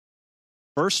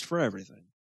 First for everything.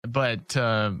 But,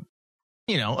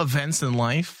 events in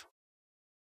life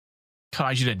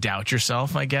cause you to doubt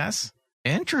yourself, I guess.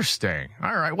 Interesting.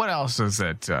 All right. What else is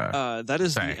it? That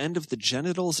is the end of the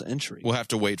genitals entry. We'll have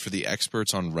to wait for the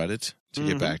experts on Reddit to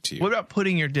get back to you. What about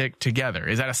putting your dick together?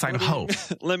 Is that a sign of hope?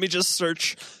 Let me just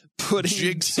search putting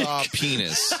jigsaw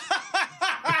penis.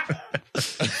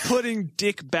 Putting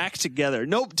dick back together.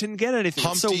 Nope, didn't get anything.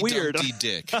 It's so weird. Humpty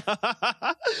Dick.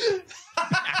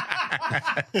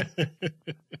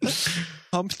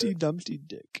 Humpty Dumpty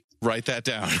Dick. Write that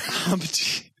down.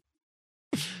 Humpty.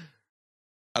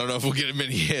 I don't know if we'll get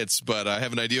many hits, but I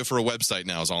have an idea for a website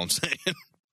now is all I'm saying.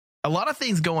 A lot of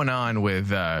things going on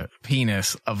with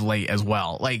penis of late as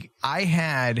well. Like, I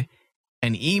had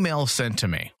an email sent to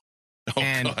me,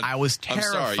 and God. I was terrified.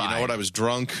 I'm sorry. You know what? I was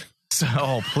drunk.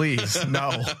 So, please,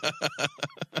 no.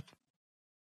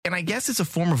 And I guess it's a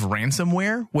form of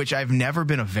ransomware, which I've never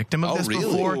been a victim of this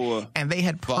before. And they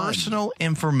had personal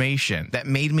information that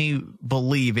made me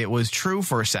believe it was true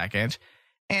for a second.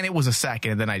 And it was a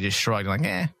second, and then I just shrugged, like,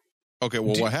 eh. Okay,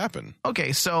 well, what happened?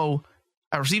 Okay, so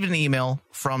I received an email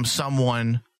from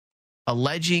someone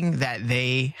alleging that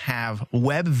they have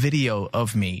web video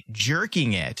of me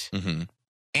jerking it,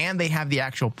 and they have the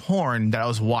actual porn that I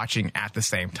was watching at the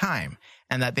same time,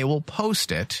 and that they will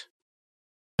post it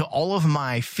to all of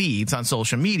my feeds on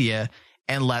social media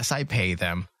unless I pay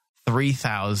them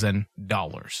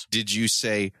 $3,000. Did you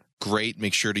say, great,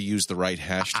 make sure to use the right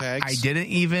hashtags? I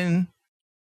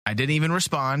didn't even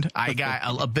respond. I got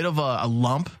a bit of a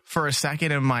lump for a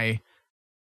second in my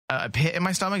pit in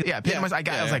my stomach. Yeah, pit in my.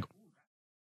 I was like,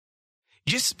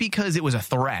 just because it was a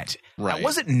threat. Right. I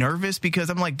wasn't nervous because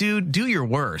I'm like, dude, do your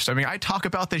worst. I mean, I talk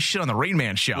about this shit on the Rain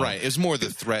Man show. Right. It's more the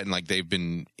threat and like they've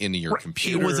been into your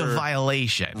computer. It was a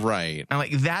violation. Right. And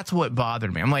like, that's what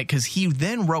bothered me. I'm like, because he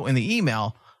then wrote in the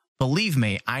email, believe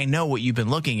me, I know what you've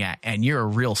been looking at, and you're a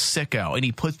real sicko. And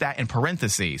he puts that in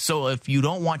parentheses. So if you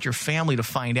don't want your family to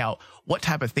find out what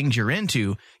type of things you're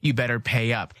into, you better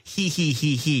pay up.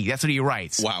 He. That's what he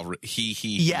writes. Wow. He.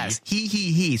 Yes.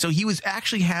 He. So he was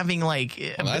actually having like...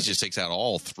 Well, that just takes out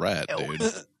all threat, dude.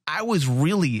 I was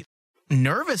really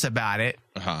nervous about it.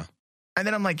 Uh-huh. And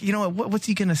then I'm like, you know what? What's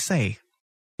he going to say?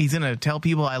 He's going to tell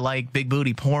people I like big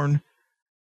booty porn?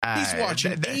 He's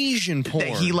watching Asian porn.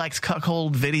 That he likes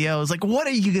cuckold videos. Like, what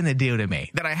are you going to do to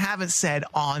me that I haven't said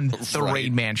on the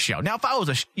Rain Man show? Now, if I was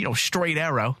a straight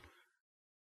arrow,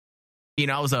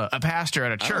 I was a pastor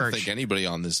at a church. I don't think anybody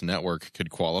on this network could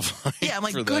qualify. Yeah, I'm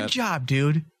like, for good that. job,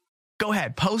 dude. Go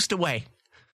ahead, post away.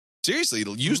 Seriously,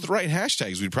 use the right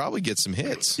hashtags. We'd probably get some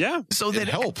hits. Yeah. So It'd then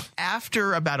help.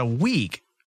 After about a week,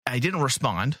 I didn't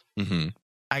respond. Mm-hmm.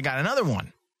 I got another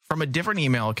one from a different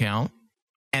email account.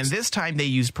 And this time they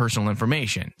used personal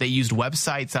information. They used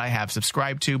websites that I have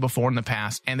subscribed to before in the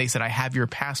past. And they said, I have your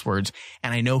passwords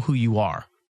and I know who you are.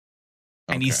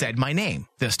 And he said my name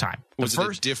this time. Was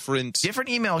it a different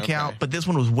email account, but this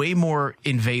one was way more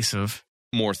invasive.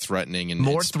 More threatening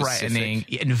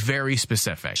and very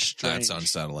specific. That's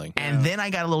unsettling. And then I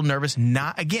got a little nervous.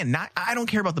 I don't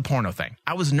care about the porno thing.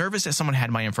 I was nervous that someone had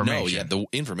my information. No, yeah, the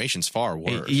information's far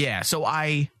worse. Yeah, so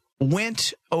I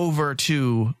went over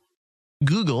to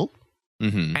Google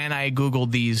and I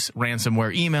Googled these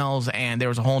ransomware emails, and there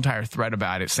was a whole entire thread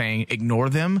about it saying, ignore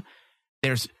them.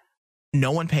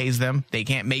 No one pays them. They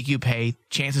can't make you pay.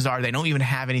 Chances are they don't even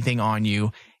have anything on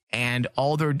you. And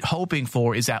all they're hoping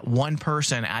for is that one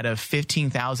person out of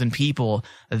 15,000 people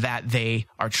that they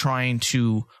are trying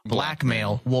to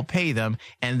blackmail will pay them.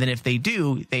 And then if they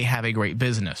do, they have a great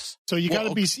business. So you got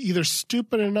to be either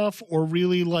stupid enough or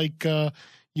really like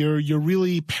you're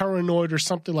really paranoid or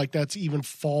something like that to even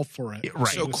fall for it. Right.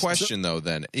 So question though,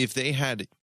 then, if they had,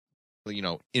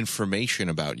 information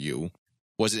about you,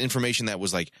 was it information that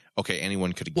was like, okay,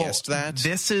 anyone could have guessed that?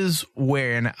 This is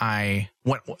when I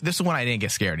didn't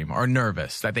get scared anymore or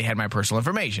nervous that they had my personal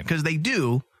information, because they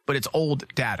do, but it's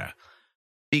old data,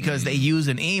 because they use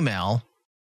an email,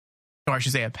 or I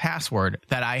should say a password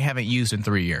that I haven't used in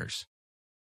 3 years.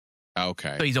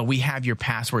 Okay. So we have your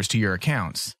passwords to your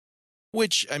accounts.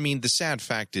 Which, I mean, the sad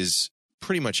fact is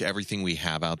pretty much everything we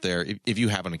have out there, if you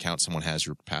have an account, someone has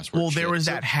your password. Well, there was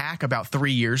that hack about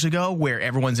 3 years ago where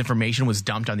everyone's information was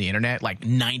dumped on the internet, like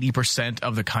 90%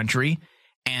 of the country.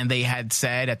 And they had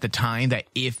said at the time that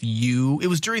it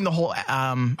was during the whole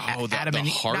Adam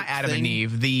and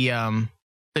Eve, the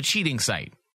cheating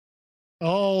site.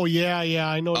 Oh, yeah,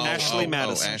 I know. Ashley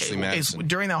Madison. Ashley Madison. It's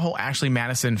during that whole Ashley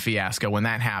Madison fiasco when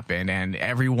that happened and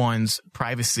everyone's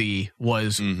privacy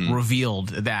was revealed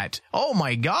that, oh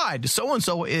my God,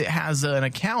 so-and-so has an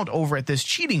account over at this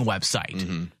cheating website.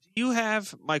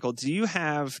 Do you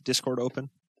have Discord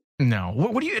open? No.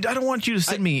 What do you? I don't want you to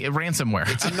send me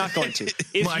ransomware. I'm not going to.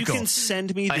 If Michael, you can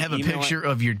send me the I have a picture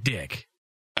of your dick.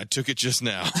 I took it just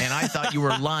now. And I thought you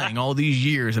were lying all these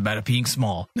years about it being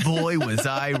small. Boy, was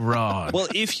I wrong. Well,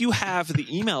 if you have the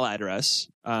email address,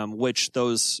 which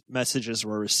those messages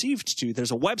were received to,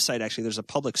 there's a website, actually. There's a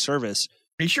public service.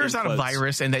 Are you sure it's not a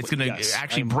virus and that's going to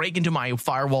actually break into my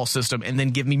firewall system and then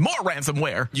give me more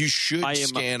ransomware? You should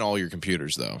scan all your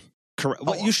computers, though. Correct.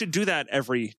 Well, you should do that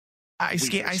every I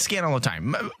scan all the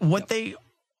time.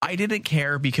 I didn't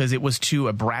care because it was to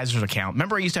a Brazzers account.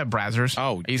 Remember I used to have Brazzers?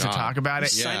 Oh, I used to talk about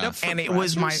it. You signed up for and it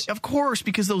Brazzers? was of course,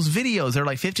 because those videos, they're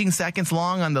like 15 seconds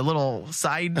long on the little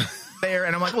side there.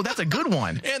 And I'm like, well, that's a good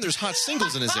one. And there's hot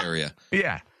singles in his area.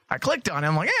 Yeah. I clicked on it.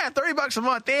 I'm like, $30 a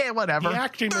month. Yeah, whatever. The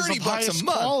acting is of $30 highest a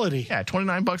month. quality. Yeah,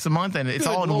 $29 a month. And it's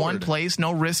Good all in Lord. one place.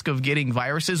 No risk of getting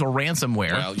viruses or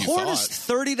ransomware. Well, you Porn thought. is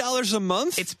 $30 a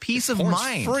month? It's peace of Porn's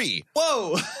mind. free.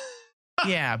 Whoa.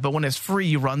 Yeah, but when it's free,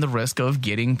 you run the risk of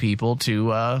getting people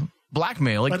to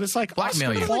blackmail. But it's like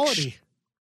blackmail Oscar you. quality.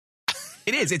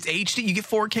 It is. It's HD. You get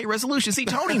 4K resolution. See,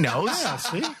 Tony knows. Yeah,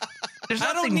 see? There's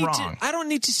nothing wrong. I don't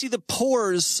need to see the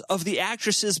pores of the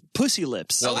actress's pussy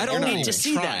lips. Well, I don't you're not need to even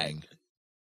see trying.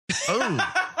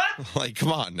 Oh, Like,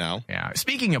 come on now. yeah.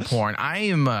 Speaking of porn,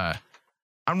 I'm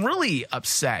really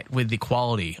upset with the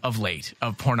quality of late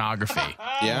of pornography.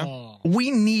 Yeah.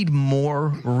 We need more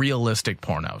realistic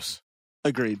pornos.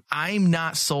 Agreed. I'm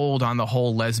not sold on the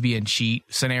whole lesbian cheat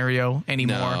scenario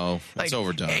anymore. No, it's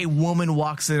overdone. A woman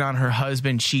walks in on her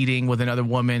husband cheating with another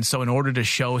woman, so in order to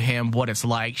show him what it's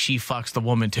like, she fucks the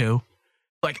woman too.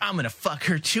 Like, I'm gonna fuck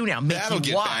her too now. Make That'll you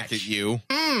get watch. back at you.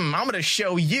 I'm gonna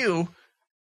show you.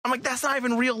 I'm like, that's not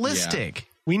even realistic.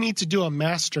 We need to do a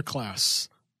master class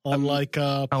on like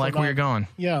I like where you're going.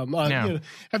 Yeah.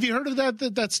 Have you heard of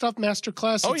that stuff, master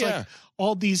class? Oh, it's yeah. like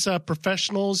all these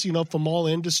professionals, from all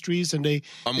industries, and they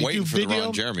waiting do for video. the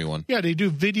Ron Jeremy one. Yeah, they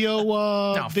do video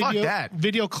fuck that.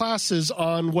 video classes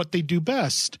on what they do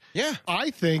best. Yeah. I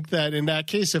think that in that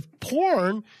case, if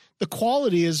porn, the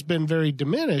quality has been very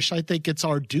diminished, I think it's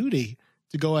our duty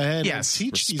to go ahead and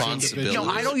teach these individuals.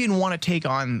 I don't even want to take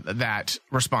on that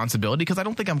responsibility because I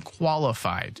don't think I'm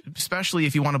qualified, especially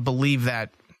if you want to believe that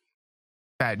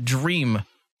dream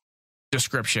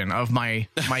description of my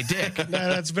dick. No,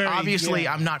 that's very obviously.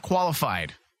 I'm not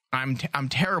qualified. I'm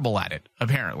terrible at it.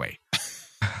 Apparently,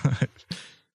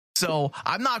 so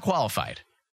I'm not qualified.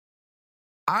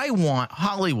 I want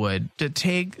Hollywood to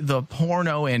take the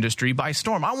porno industry by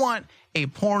storm. I want a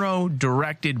porno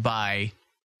directed by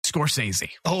Scorsese.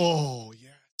 Oh, yeah.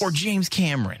 Or James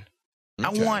Cameron.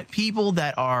 Okay. I want people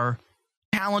that are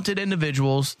talented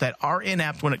individuals that are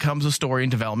inept when it comes to story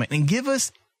and development, and give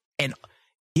us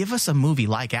a movie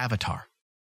like Avatar,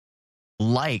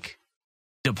 like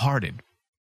Departed,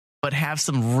 but have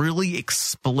some really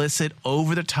explicit,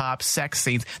 over-the-top sex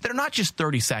scenes that are not just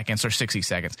 30 seconds or 60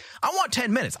 seconds. I want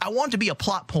 10 minutes. I want it to be a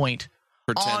plot point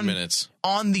for 10 minutes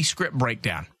on the script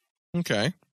breakdown.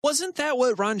 Okay. Wasn't that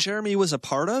what Ron Jeremy was a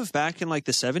part of back in like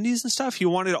the 70s and stuff? He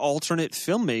wanted alternate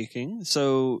filmmaking.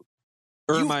 So,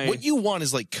 what you want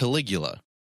is like Caligula,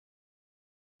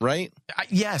 right?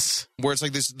 Yes. Where it's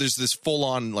like there's this full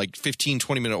on like 15,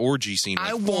 20-minute orgy scene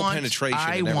with full penetration and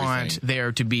everything. I want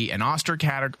there to be an Oscar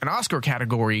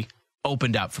category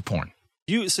opened up for porn.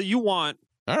 So you want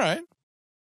all right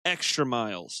extra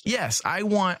miles. Yes,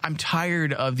 I'm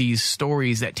tired of these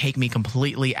stories that take me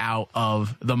completely out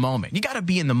of the moment. You got to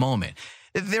be in the moment.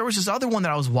 There was this other one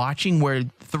that I was watching where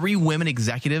 3 women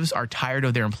executives are tired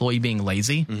of their employee being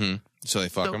lazy. Mm-hmm. So they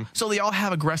fuck him. So they all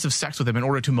have aggressive sex with him in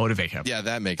order to motivate him. Yeah,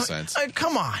 that makes sense.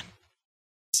 Come on.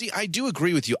 See, I do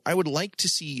agree with you. I would like to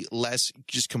see less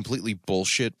just completely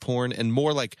bullshit porn and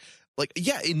more like,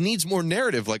 yeah, it needs more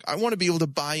narrative. Like, I want to be able to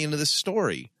buy into this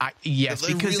story. Yes,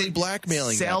 they're because really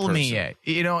blackmailing sell that me it.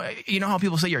 You know how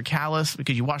people say you're callous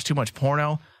because you watch too much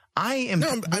porno? I'm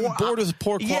bored with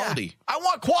poor quality. Yeah, I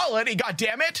want quality,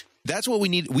 goddammit. That's what we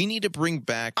need. We need to bring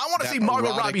back. I want to see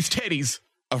Margot Robbie's titties.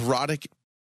 Erotic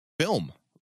film,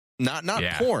 not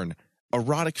porn.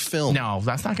 Erotic film. No,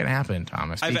 that's not going to happen,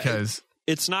 Thomas, because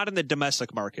it's not in the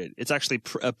domestic market. It's actually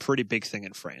a pretty big thing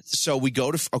in France. So we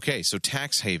go to so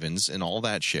tax havens and all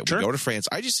that shit. Sure. We go to France.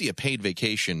 I just see a paid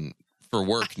vacation for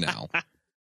work now,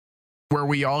 where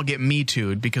we all get Me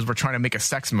Too'd because we're trying to make a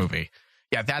sex movie.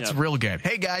 Yeah, that's real good.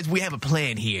 Hey guys, we have a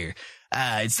plan here.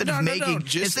 Instead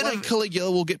of Caligula,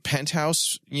 we'll get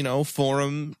Penthouse,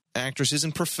 forum actresses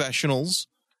and professionals.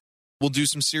 We'll do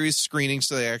some serious screenings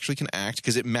so they actually can act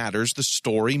because it matters. The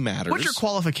story matters. What's your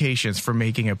qualifications for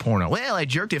making a porno? Well, I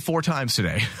jerked it 4 times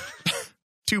today.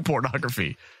 2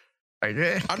 pornography.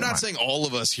 I'm not saying all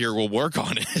of us here will work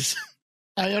on it.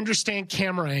 I understand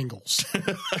camera angles.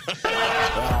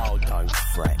 Oh, don't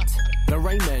fret. The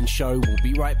Rain Man Show will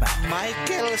be right back.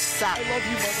 Michael Sapp. I love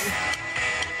you, mother.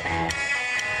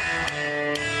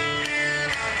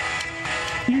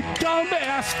 You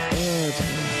dumbass.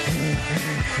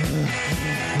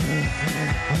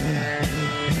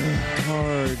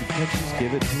 Hard. Can't you just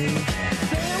give it to me?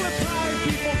 Say it with pride,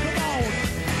 people. Come on.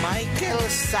 Michael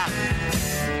Sapp.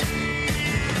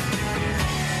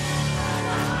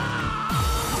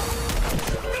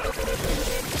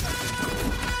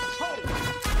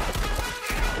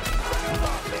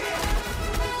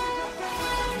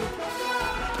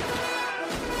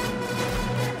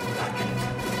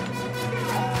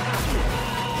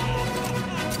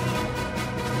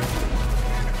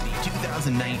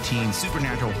 The 2019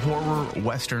 supernatural horror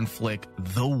western flick,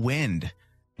 The Wind.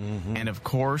 Mm-hmm. And of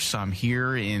course, I'm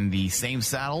here in the same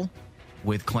saddle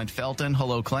with Clint Felton.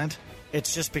 Hello, Clint.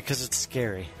 It's just because it's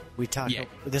scary.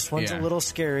 This one's a little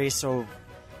scary, so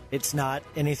it's not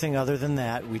anything other than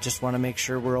that. We just want to make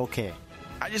sure we're okay.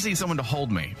 I just need someone to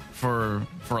hold me for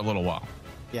a little while.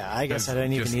 Yeah, I guess I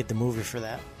didn't even need the movie for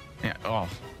that. Yeah.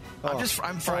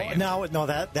 I'm frightened. No,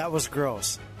 that was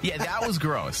gross. Yeah, that was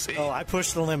gross. I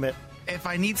pushed the limit. If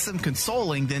I need some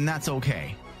consoling, then that's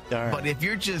okay. Right. But if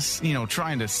you're just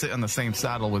trying to sit on the same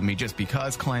saddle with me just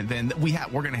because, Clint, then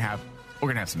we're gonna have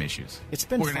some issues. It's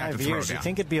been 5 years. You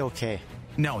think it'd be okay?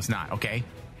 No, it's not. Okay.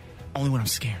 Only when I'm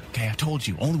scared. Okay, I told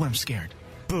you. Only when I'm scared.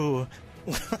 Boo.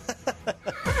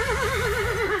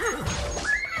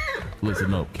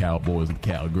 Listen up, cowboys and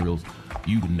cowgirls.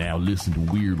 You can now listen to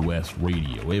Weird West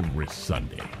Radio every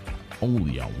Sunday,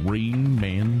 only on Rain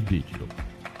Man Digital.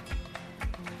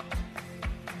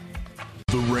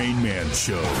 The Rain Man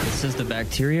Show. It says the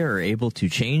bacteria are able to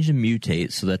change and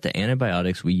mutate so that the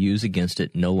antibiotics we use against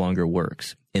it no longer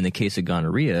works. In the case of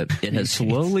gonorrhea, it has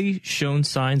slowly shown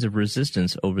signs of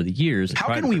resistance over the years.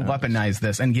 How can we weaponize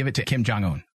this and give it to Kim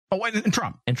Jong-un? Oh, and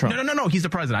Trump. And Trump. No. He's the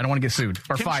president. I don't want to get sued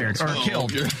or fired or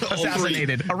killed,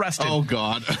 assassinated, arrested. Oh,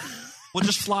 God. We'll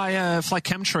just fly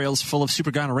chemtrails full of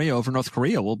super gonorrhea over North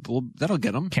Korea. That'll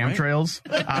get them. Chemtrails?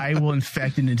 Right? I will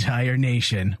infect an entire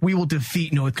nation. We will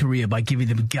defeat North Korea by giving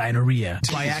them gonorrhea,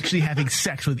 by actually having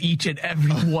sex with each and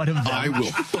every one of them. I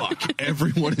will fuck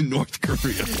everyone in North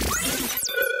Korea.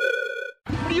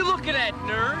 What are you looking at,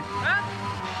 nerd? Huh?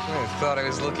 I thought I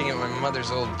was looking at my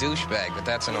mother's old douchebag, but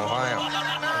that's in Ohio.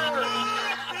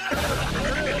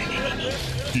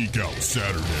 Geek Out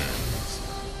Saturday.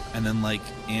 And then, like,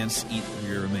 ants eat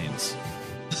your remains.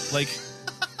 Like,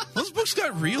 those books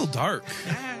got real dark.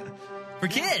 For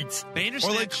kids.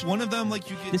 Or, like, one of them, like,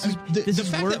 you get... The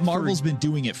fact that Marvel's been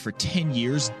doing it for 10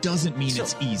 years doesn't mean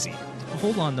it's easy.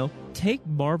 Hold on, though. Take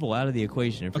Marvel out of the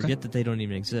equation and forget that they don't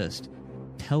even exist.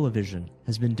 Television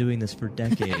has been doing this for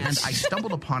decades. And I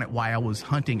stumbled upon it while I was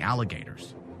hunting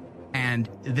alligators. And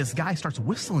this guy starts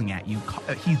whistling at you.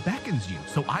 He beckons you.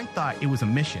 So I thought it was a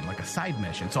mission, like a side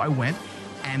mission. So I went...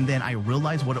 And then I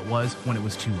realized what it was when it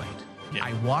was too late. Yeah.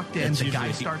 I walked in, the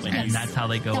guy starts... And that's how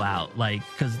they go out. Like,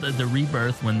 because the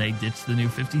Rebirth, when they ditched the New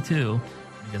 52,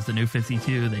 because the New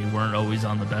 52, they weren't always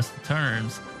on the best of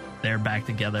terms, they're back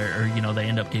together, or, you know, they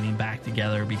end up getting back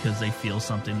together because they feel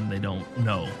something they don't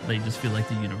know. They just feel like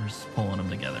the universe is pulling them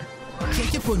together.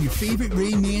 Catch up on your favorite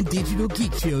Rain Man digital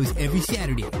geek shows every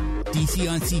Saturday. DC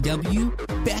on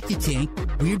CW, Back to Tank,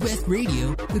 Weird West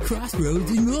Radio, The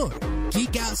Crossroads, and more.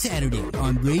 Geek Out Saturday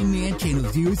on Rain Man Channel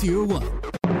 001.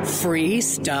 Free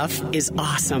stuff is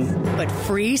awesome, but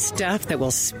free stuff that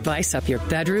will spice up your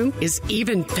bedroom is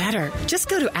even better. Just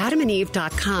go to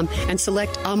adamandeve.com and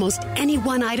select almost any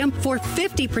one item for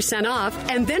 50% off,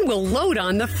 and then we'll load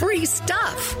on the free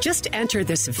stuff. Just enter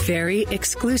this very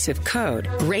exclusive code,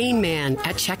 RAINMAN,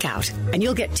 at checkout, and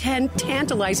you'll get 10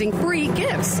 tantalizing free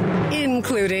gifts,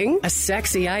 including a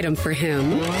sexy item for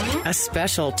him, a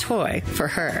special toy for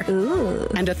her,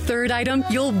 and a third item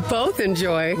you'll both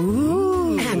enjoy.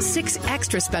 And 6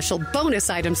 extra special bonus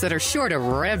items that are sure to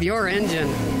rev your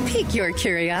engine, pique your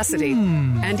curiosity,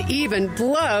 and even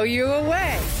blow you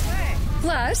away.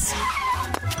 Plus,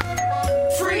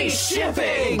 free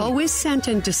shipping! Always sent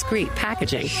in discreet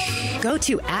packaging. Go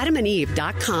to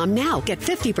adamandeve.com now. Get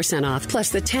 50% off plus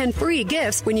the 10 free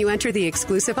gifts when you enter the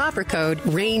exclusive offer code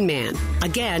RAINMAN.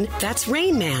 Again, that's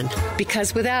RAINMAN.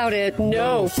 Because without it,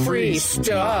 no free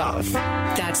stuff.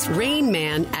 That's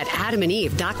RAINMAN at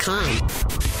adamandeve.com.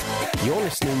 You're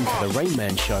listening to The Rain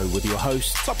Man Show with your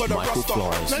host, Michael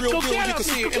Flores. Real good, you can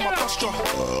see it in my posture.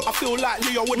 I feel like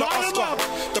Leo with an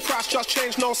Oscar. The price just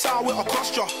changed, no sound with a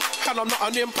posture. And I'm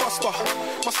not an imposter.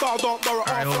 My style don't borrow. All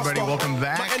right, everybody, welcome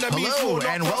back. Hello,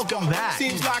 and welcome back.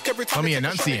 Seems like every time let me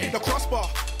enunciate.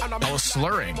 I was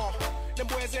slurring.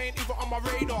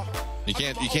 You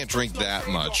can't drink that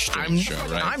much during the show,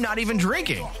 right? I'm not even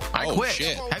drinking. I quit.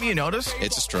 Shit. Have you noticed?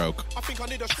 It's a stroke.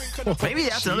 Maybe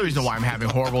that's another reason why I'm having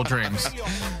horrible dreams.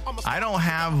 I don't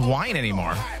have wine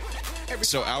anymore.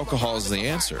 So alcohol is the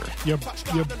answer. Your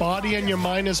body and your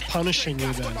mind is punishing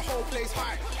you then.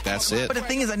 That's it. But the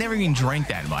thing is, I never even drank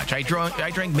that much. I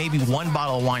drank maybe one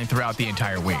bottle of wine throughout the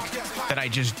entire week that I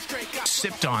just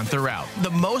sipped on throughout. The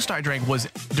most I drank was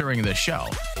during the show.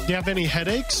 Do you have any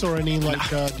headaches or any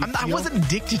like? I wasn't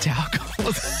addicted to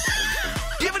alcohol.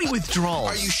 Do you have any withdrawals?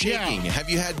 Are you shaking? Yeah. Have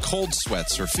you had cold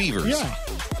sweats or fevers? Yeah.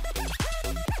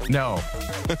 No,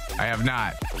 I have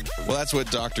not. Well, that's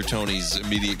what Dr. Tony's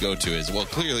immediate go-to is. Well,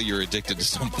 clearly you're addicted to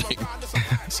something.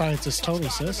 Scientist Tony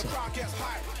says so.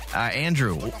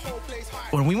 Andrew,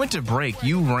 when we went to break,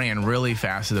 you ran really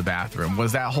fast to the bathroom.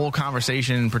 Was that whole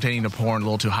conversation pertaining to porn a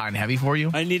little too hot and heavy for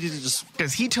you? I needed to just...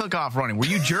 Because he took off running. Were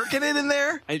you jerking it in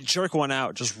there? I jerk one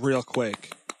out just real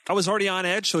quick. I was already on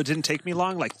edge, so it didn't take me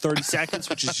long, like 30 seconds,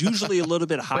 which is usually a little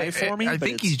bit high for me. I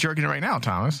think he's jerking it right now,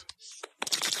 Thomas.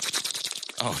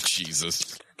 Oh,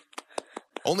 Jesus.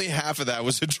 Only half of that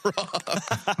was a drop.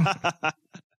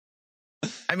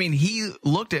 I mean, he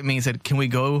looked at me and said, "Can we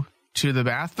go to the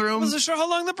bathroom?" I wasn't sure how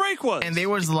long the break was. And there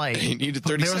was like, he needed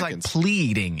 30 there was seconds. like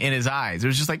pleading in his eyes. It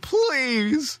was just like,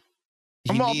 please.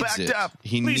 I'm all backed up.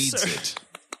 He Please, needs sir. it.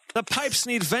 The pipes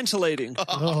need ventilating.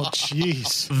 Oh,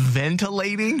 jeez.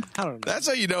 Ventilating? I don't know. That's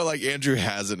how you know, like, Andrew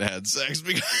hasn't had sex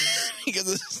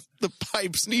because the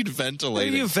pipes need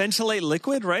ventilating. You ventilate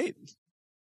liquid, right?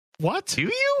 What? Do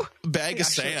you? Bag of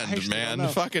sand, man.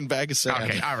 Fucking bag of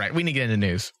sand. Okay, all right. We need to get into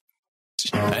news.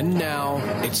 And now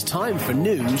it's time for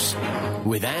news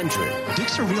with Andrew.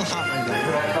 Dicks are real hot right now.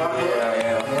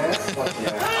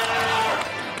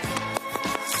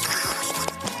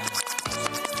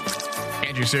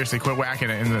 Andrew, seriously, quit whacking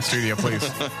it in the studio, please.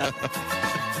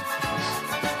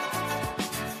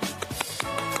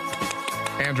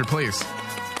 Andrew, please.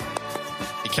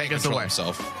 He can't Take us control away.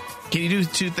 himself. Can you do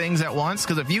two things at once?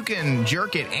 Because if you can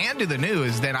jerk it and do the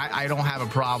news, then I don't have a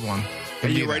problem. Are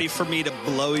you ready for me to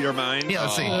blow your mind? Yeah,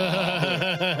 let's see.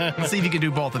 Let's see if you can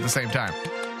do both at the same time.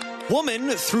 Woman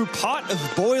threw pot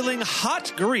of boiling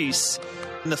hot grease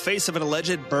in the face of an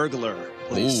alleged burglar,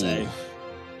 police say.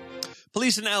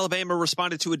 Police in Alabama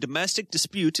responded to a domestic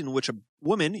dispute in which a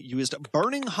woman used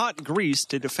burning hot grease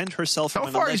to defend herself from an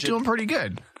alleged... So far, he's doing pretty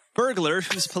good. Burglar,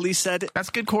 whose police said... That's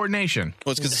good coordination.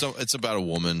 Well, it's because it's about a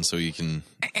woman, so you can...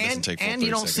 And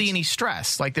you don't see any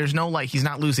stress. Like, there's no, like, he's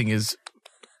not losing his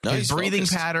breathing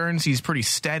patterns. He's pretty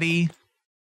steady.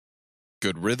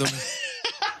 Good rhythm.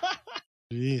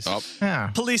 Jeez. Oh.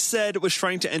 Yeah. Police said it was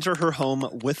trying to enter her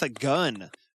home with a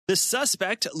gun. The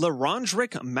suspect,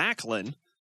 LaRondrick Macklin,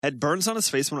 had burns on his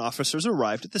face when officers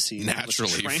arrived at the scene.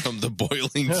 Naturally, from the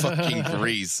boiling fucking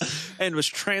grease. And was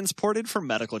transported for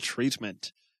medical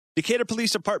treatment. Decatur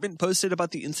Police Department posted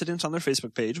about the incident on their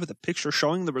Facebook page with a picture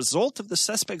showing the result of the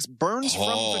suspect's burns from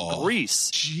the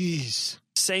grease. Jeez.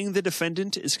 Saying the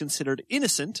defendant is considered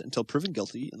innocent until proven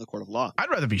guilty in the court of law. I'd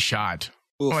rather be shot.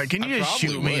 Like, can you just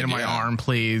shoot me in my arm,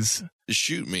 please? Just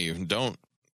shoot me. Don't.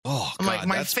 Oh, God, like,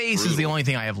 my face brutal. Is the only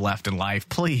thing I have left in life.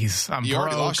 Please, I'm you broke.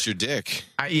 Already lost your dick.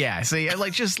 Yeah, see,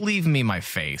 like, just leave me my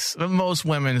face. Most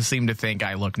women seem to think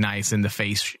I look nice in the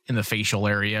facial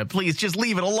area. Please, just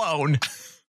leave it alone.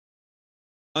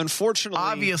 Unfortunately,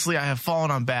 obviously, I have fallen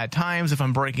on bad times. If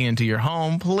I'm breaking into your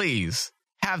home, please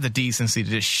have the decency to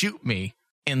just shoot me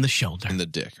in the shoulder, in the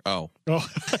dick. Oh,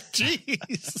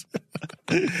 jeez.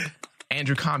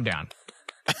 Andrew, calm down.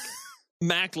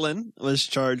 Macklin was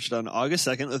charged on August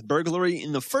 2nd with burglary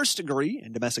in the first degree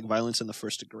and domestic violence in the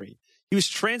first degree. He was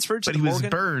transferred to he was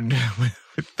burned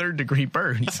with third-degree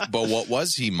burns. But what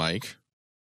was he, Mike?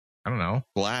 I don't know.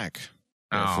 Black.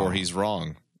 Therefore, he's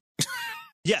wrong.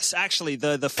 Yes, actually,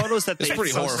 the photos that they it's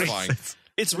pretty horrifying.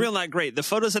 It's real not great. The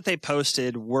photos that they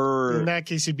posted were... In that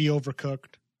case, he'd be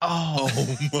overcooked. Oh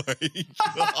my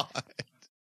God.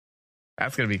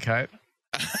 That's going to be cut.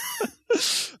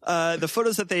 The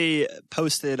photos that they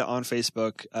posted on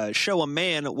Facebook show a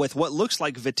man with what looks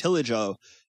like vitiligo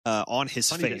on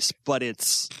his face, but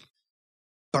it's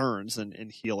burns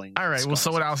and healing. All right. scars. Well,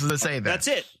 so what else does it say then? That's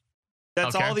it.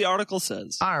 That's all the article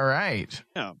says. All right.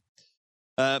 Yeah.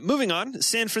 Moving on,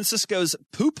 San Francisco's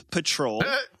Poop Patrol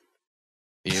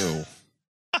Ew.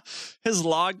 has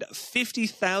logged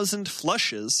 50,000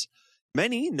 flushes.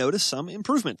 Many notice some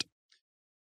improvement.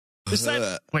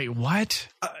 Wait, what?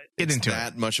 Get into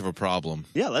that much of a problem.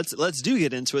 Yeah, let's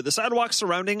get into it. The sidewalks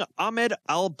surrounding Ahmed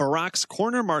Al-Barak's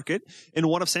corner market in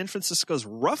one of San Francisco's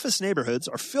roughest neighborhoods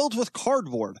are filled with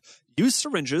cardboard, used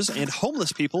syringes, and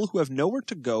homeless people who have nowhere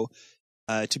to go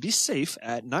to be safe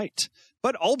at night.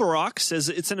 But Al-Barak says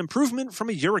it's an improvement from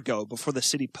a year ago before the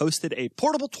city posted a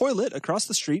portable toilet across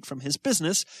the street from his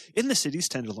business in the city's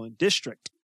Tenderloin district.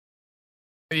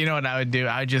 You know what I would do?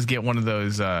 I would just get one of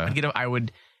those. I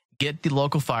would get the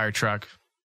local fire truck.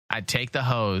 I'd take the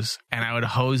hose and I would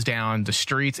hose down the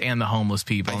streets and the homeless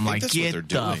people. I'm like, get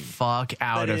the fuck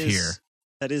out of here.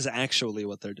 That is actually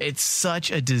what they're doing. It's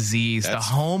such a disease. The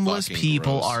homeless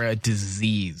people are a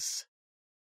disease.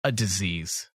 A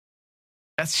disease.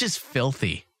 That's just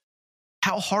filthy.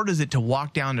 How hard is it to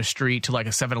walk down the street to like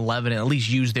a 7-Eleven and at least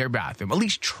use their bathroom? At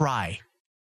least try.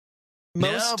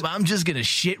 Nope, I'm just going to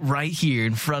shit right here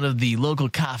in front of the local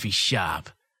coffee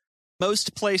shop.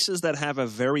 Most places that have a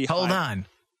very Hold on.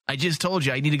 I just told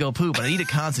you I need to go poop, but I need to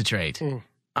concentrate.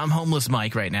 I'm homeless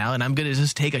Mike right now, and I'm going to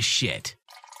just take a shit.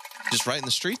 Just right in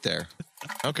the street there.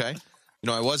 Okay. You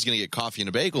know, I was going to get coffee and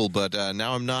a bagel, but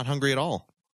now I'm not hungry at all.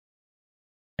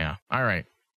 Yeah. All right.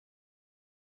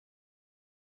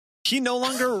 He no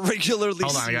longer regularly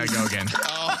Hold on, I got to go again.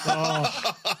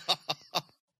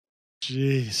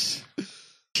 Jeez.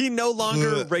 He no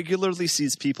longer regularly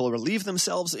sees people relieve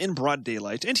themselves in broad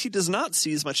daylight, and he does not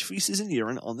see as much feces and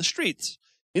urine on the streets.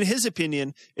 In his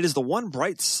opinion, it is the one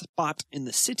bright spot in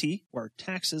the city where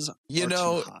taxes are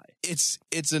too high. It's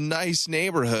a nice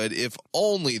neighborhood if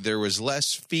only there was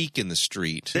less feek in the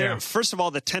street. First of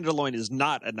all, the Tenderloin is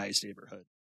not a nice neighborhood.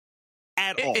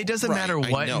 At all. It doesn't matter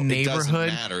what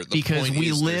neighborhood, because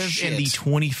we live in the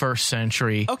 21st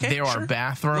century. Okay, there are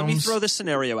bathrooms. Let me throw this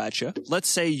scenario at you. Let's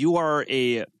say you are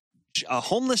a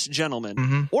homeless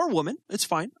gentleman or woman. It's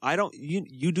fine.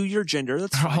 You do your gender.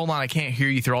 That's fine. Hold on, I can't hear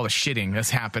you through all the shitting that's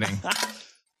happening.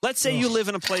 Let's say you live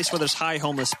in a place where there's high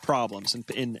homeless problems, and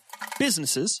in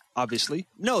businesses, obviously,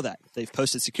 know that they've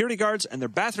posted security guards and their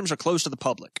bathrooms are closed to the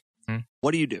public.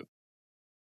 What do? You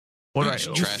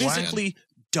physically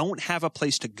don't have a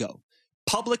place to go.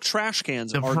 Public trash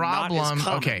cans are not as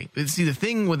common. Okay, see, the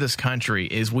thing with this country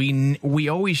is we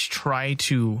always try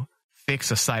to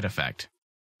fix a side effect,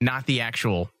 not the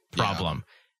actual problem.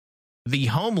 Yeah. The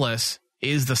homeless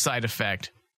is the side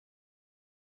effect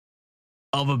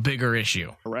of a bigger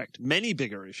issue. Correct. Many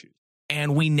bigger issues.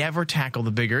 And we never tackle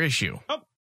the bigger issue. Oh.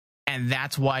 And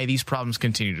that's why these problems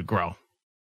continue to grow.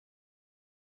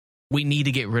 We need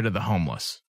to get rid of the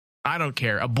homeless. I don't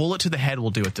care. A bullet to the head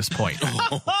will do at this point.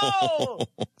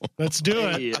 Let's do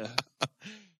it. Yeah.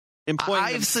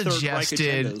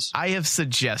 I have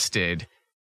suggested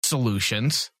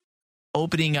solutions,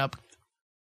 opening up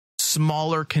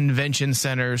smaller convention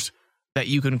centers that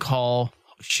you can call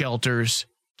shelters,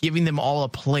 giving them all a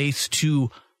place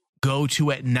to go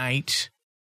to at night.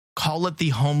 Call it the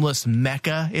homeless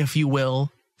Mecca, if you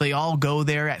will. They all go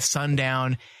there at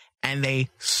sundown and they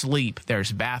sleep.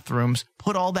 There's bathrooms.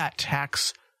 Put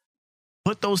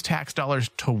those tax dollars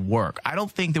to work. I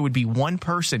don't think there would be one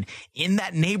person in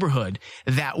that neighborhood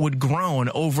that would groan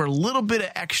over a little bit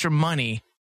of extra money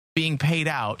being paid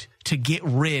out to get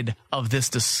rid of this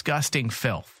disgusting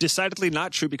filth. Decidedly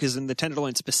not true, because in the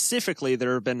Tenderloin specifically,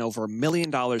 there have been over $1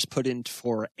 million put in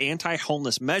for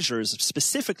anti-homeless measures,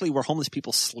 specifically where homeless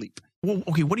people sleep. Well,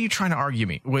 okay, what are you trying to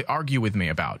argue with me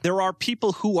about? There are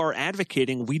people who are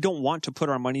advocating we don't want to put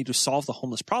our money to solve the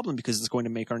homeless problem because it's going to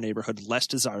make our neighborhood less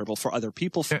desirable for other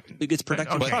people. It's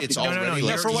productive property. It's already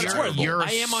You're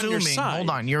I am on your side. Hold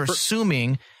on. You're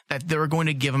assuming that they're going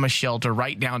to give them a shelter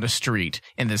right down the street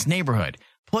in this neighborhood.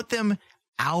 Put them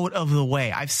out of the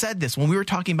way. I've said this when we were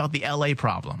talking about the LA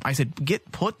problem. I said,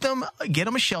 get them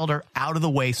a shelter out of the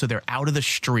way so they're out of the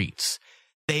streets.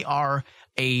 They are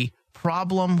a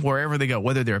problem wherever they go,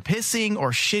 whether they're pissing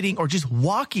or shitting or just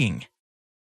walking.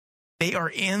 They are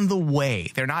in the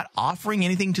way. They're not offering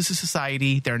anything to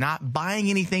society. They're not buying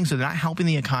anything, so they're not helping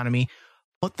the economy.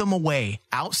 Put them away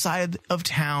outside of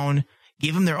town.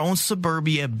 Give them their own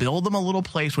suburbia. Build them a little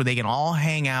place where they can all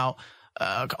hang out,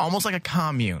 almost like a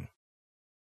commune.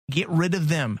 Get rid of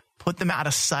them. Put them out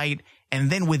of sight. And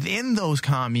then within those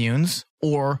communes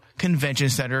or convention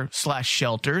center /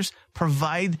 shelters,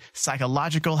 provide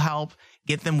psychological help,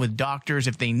 get them with doctors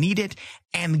if they need it,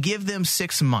 and give them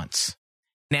 6 months.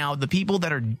 Now, the people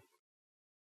that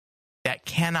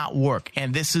cannot work,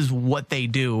 and this is what they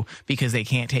do because they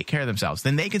can't take care of themselves,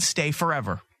 then they can stay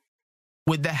forever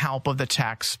with the help of the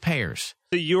taxpayers.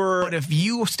 But if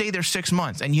you stay there 6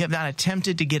 months and you have not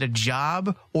attempted to get a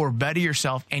job or better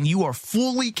yourself, and you are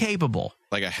fully capable,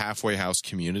 like a halfway house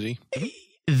community,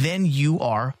 then you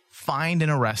are fined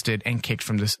and arrested and kicked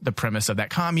from the premise of that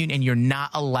commune, and you're not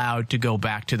allowed to go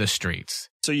back to the streets.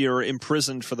 So you're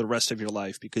imprisoned for the rest of your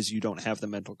life because you don't have the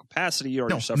mental capacity, or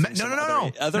you're suffering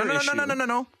other issue.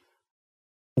 No.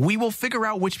 We will figure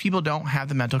out which people don't have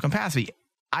the mental capacity.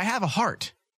 I have a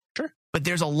heart. Sure. But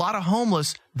there's a lot of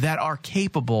homeless that are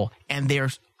capable, and I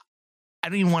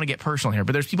don't even want to get personal here,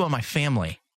 but there's people in my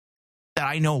family that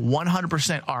I know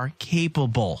 100% are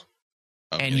capable,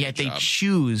 and yet they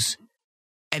choose,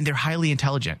 and they're highly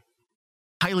intelligent,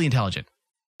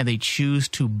 and they choose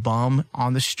to bum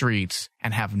on the streets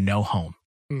and have no home.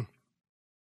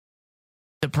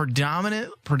 The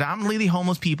predominantly the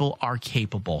homeless people are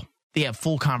capable. They have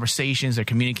full conversations. They're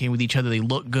communicating with each other. They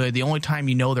look good. The only time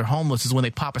you know they're homeless is when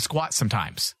they pop a squat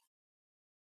sometimes.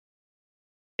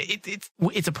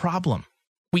 It's a problem.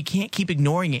 We can't keep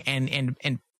ignoring it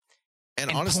and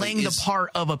honestly, playing the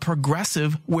part of a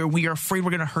progressive where we are afraid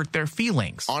we're going to hurt their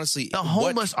feelings. Honestly, the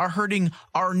homeless are hurting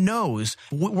our nose.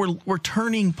 We're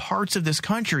turning parts of this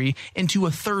country into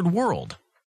a third world.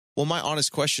 Well, my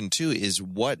honest question, too, is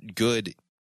what good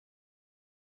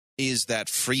is that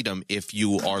freedom if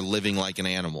you are living like an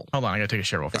animal? Hold on, I got to take a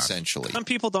share real fast. Essentially. Some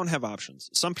people don't have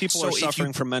options. Some people are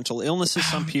suffering from mental illnesses.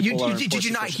 Some people are. Did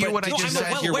you not hear what I just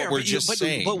said? What we're just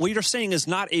saying. But what you're saying is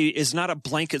not a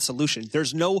blanket solution.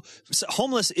 There's no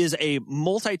homeless is a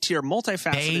multi-tier,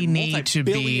 multifaceted,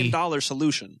 multi-billion-dollar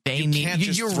solution. You can't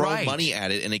just throw money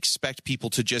at it and expect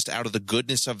people to just out of the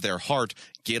goodness of their heart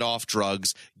get off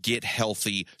drugs, get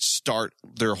healthy, start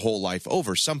their whole life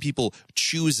over. Some people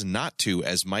choose not to,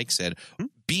 as Mike said.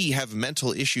 B, have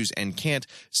mental issues and can't.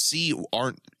 C,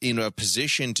 aren't in a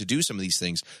position to do some of these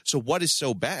things. So what is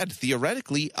so bad,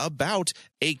 theoretically, about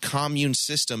a commune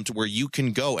system to where you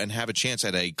can go and have a chance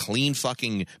at a clean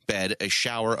fucking bed, a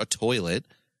shower, a toilet,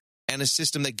 and a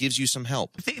system that gives you some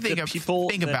help?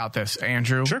 Think about this,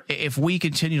 Andrew. Sure. If we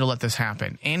continue to let this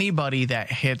happen, anybody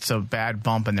that hits a bad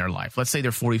bump in their life, let's say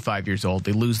they're 45 years old,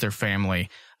 they lose their family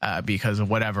because of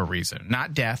whatever reason,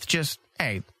 not death, just,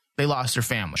 hey, they lost their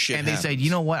family. They said,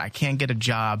 you know what, I can't get a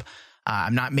job.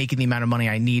 I'm not making the amount of money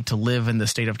I need to live in the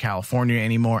state of California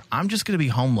anymore. I'm just going to be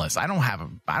homeless. I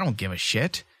don't give a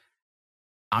shit.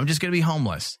 I'm just going to be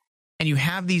homeless. And you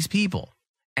have these people.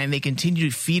 and they continue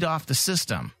to feed off the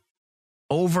system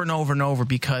over and over and over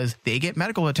because they get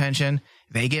medical attention,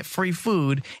 they get free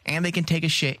food, and they can take a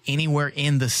shit anywhere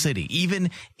in the city, even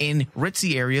in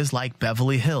ritzy areas like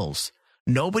Beverly Hills.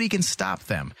 Nobody can stop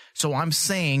them. So I'm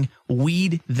saying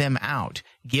weed them out.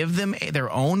 Give them their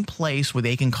own place where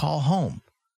they can call home.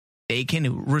 They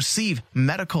can receive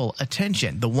medical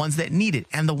attention, the ones that need it,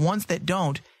 and the ones that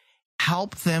don't,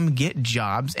 help them get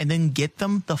jobs and then get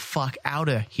them the fuck out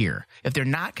of here. If they're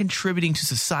not contributing to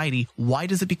society, why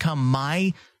does it become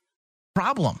my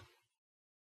problem?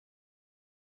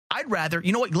 I'd rather,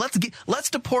 you know what,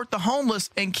 let's deport the homeless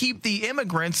and keep the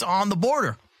immigrants on the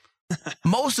border.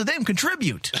 Most of them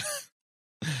contribute.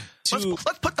 Let's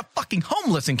put the fucking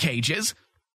homeless in cages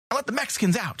and let the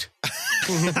Mexicans out.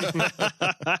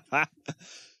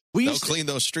 They'll clean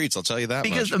those streets, I'll tell you that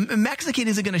because much. a Mexican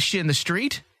isn't going to shit in the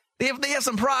street. They have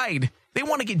some pride. They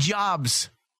want to get jobs.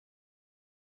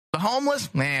 The homeless?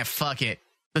 Fuck it.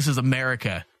 This is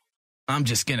America. I'm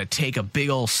just going to take a big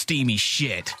old steamy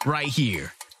shit right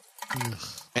here.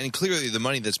 And clearly the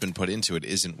money that's been put into it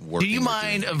isn't working. Do you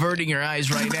mind averting your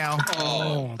eyes right now?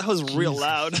 Oh, that was real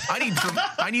loud. I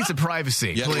need some privacy,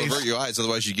 you please. have to avert your eyes,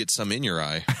 otherwise you get some in your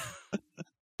eye.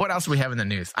 What else do we have in the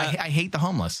news? I hate the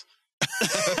homeless.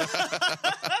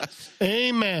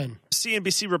 Amen.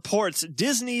 CNBC reports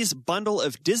Disney's bundle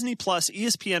of Disney Plus,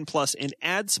 ESPN Plus, and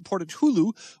ad-supported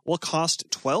Hulu will cost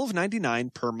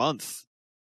 $12.99 per month.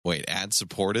 Wait,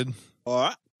 ad-supported?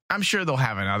 I'm sure they'll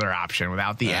have another option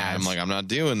without the ads. I'm not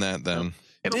doing that then.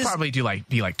 It'll probably be like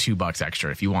 $2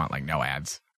 extra if you want like no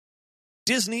ads.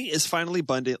 Disney is finally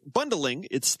bundling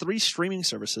its 3 streaming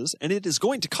services, and it is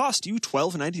going to cost you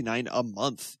 $12.99 a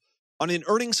month. On an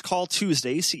earnings call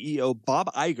Tuesday, CEO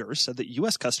Bob Iger said that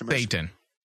U.S. customers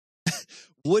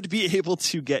would be able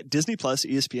to get Disney Plus,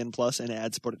 ESPN Plus, and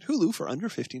ad-supported Hulu for under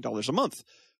 $15 a month.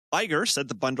 Iger said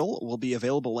the bundle will be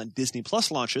available when Disney Plus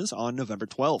launches on November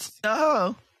 12th.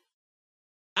 Oh.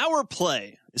 Our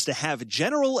play is to have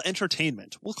general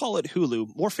entertainment. We'll call it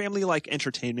Hulu. More family-like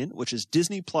entertainment, which is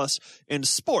Disney Plus and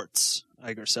sports,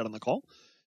 Iger said on the call.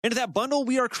 And that bundle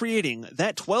we are creating,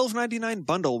 that $12.99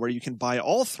 bundle where you can buy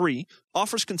all 3,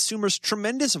 offers consumers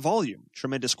tremendous volume,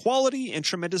 tremendous quality, and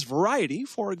tremendous variety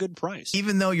for a good price.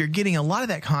 Even though you're getting a lot of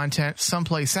that content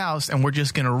someplace else, and we're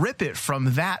just going to rip it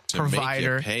from that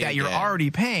provider that you're already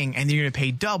paying, and you're going to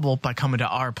pay double by coming to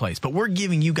our place. But we're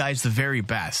giving you guys the very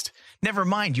best. Never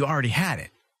mind, you already had it.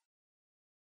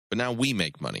 But now we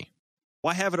make money.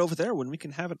 Why have it over there when we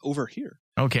can have it over here?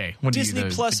 Okay.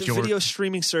 Disney Plus video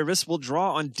streaming service will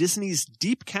draw on Disney's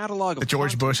deep catalog of the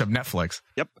George Bush of Netflix.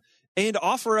 Yep. And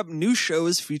offer up new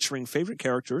shows featuring favorite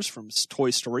characters from Toy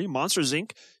Story, Monsters,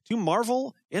 Inc. to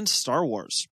Marvel and Star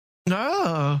Wars.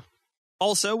 Oh.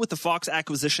 Also, with the Fox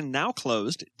acquisition now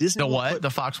closed, Disney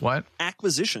The Fox what?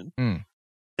 Acquisition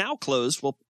now closed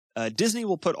Disney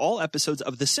will put all episodes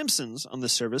of The Simpsons on the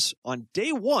service on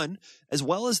day 1, as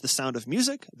well as The Sound of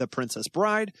Music, The Princess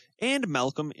Bride, and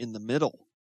Malcolm in the Middle.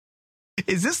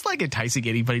 Is this like enticing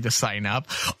anybody to sign up?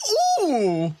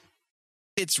 Ooh!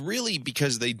 It's really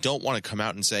because they don't want to come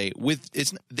out and say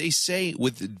they say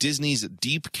with Disney's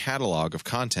deep catalog of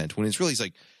content, when it's really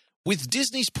like with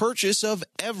Disney's purchase of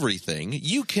everything,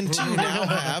 you can now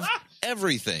have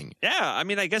everything. Yeah, I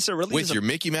mean, I guess it really with is your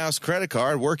Mickey Mouse credit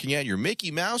card, working at your Mickey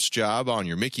Mouse job on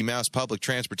your Mickey Mouse public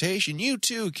transportation, you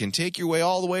too can take your way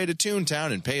all the way to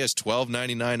Toontown and pay us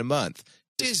 $12.99 a month.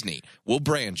 Disney will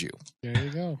brand you. There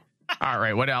you go. All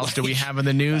right, what else do we have in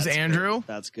the news, Andrew? Good.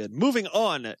 That's good. Moving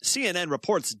on, CNN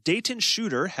reports Dayton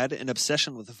shooter had an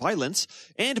obsession with violence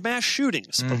and mass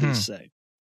shootings, police say.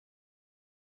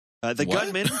 The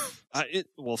gunman,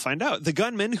 we'll find out. The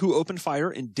gunman who opened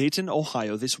fire in Dayton,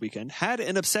 Ohio this weekend had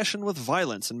an obsession with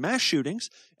violence and mass shootings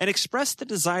and expressed the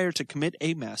desire to commit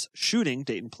a mass shooting,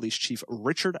 Dayton Police Chief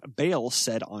Richard Bale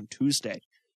said on Tuesday.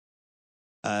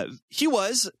 He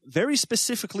was very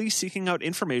specifically seeking out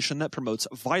information that promotes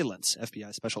violence,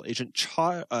 FBI Special Agent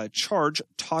Charge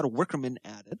Todd Wickerman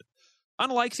added.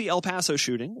 Unlike the El Paso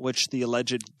shooting, which the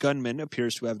alleged gunman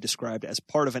appears to have described as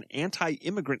part of an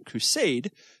anti-immigrant crusade,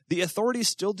 the authorities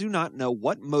still do not know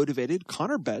what motivated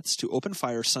Connor Betts to open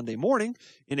fire Sunday morning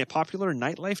in a popular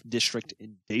nightlife district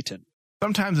in Dayton.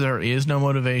 Sometimes there is no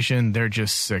motivation. They're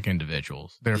just sick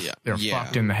individuals. They're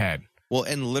fucked in the head. Well,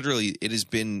 and literally it has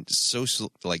been so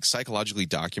psychologically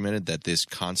documented that this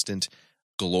constant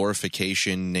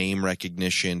glorification, name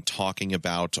recognition, talking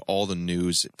about all the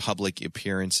news, public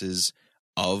appearances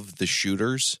of the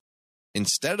shooters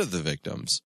instead of the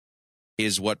victims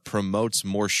is what promotes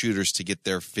more shooters to get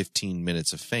their 15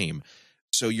 minutes of fame.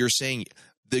 So you're saying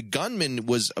the gunman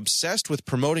was obsessed with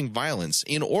promoting violence.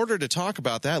 In order to talk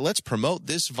about that, let's promote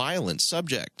this violent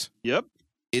subject. Yep.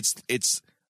 It's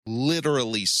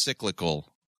literally cyclical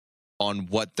on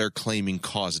what they're claiming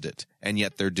caused it, and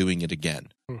yet they're doing it again.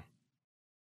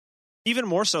 Even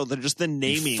more so than just the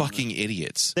naming. You fucking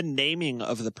idiots. The naming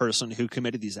of the person who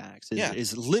committed these acts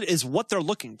is what they're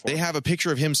looking for. They have a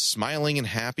picture of him smiling and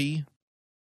happy.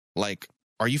 Like,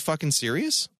 are you fucking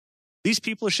serious? These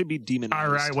people should be demonized.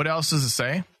 All right, what else does it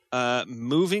say?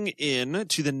 Moving in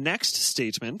to the next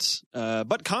statement,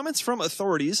 but comments from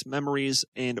authorities, memories,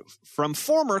 and from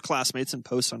former classmates and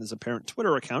posts on his apparent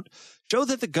Twitter account show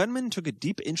that the gunman took a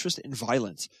deep interest in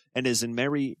violence and, as in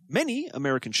many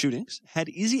American shootings, had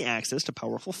easy access to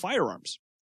powerful firearms.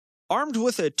 Armed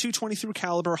with a .223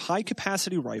 caliber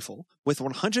high-capacity rifle with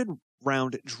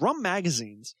 100-round drum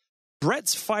magazines,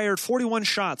 Bretz fired 41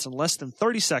 shots in less than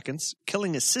 30 seconds,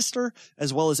 killing his sister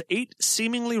as well as 8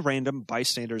 seemingly random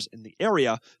bystanders in the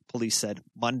area, police said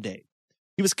Monday.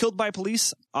 He was killed by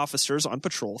police officers on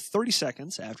patrol 30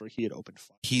 seconds after he had opened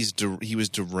fire. He was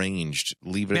deranged.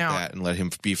 Leave it at that and let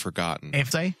him be forgotten.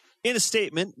 In a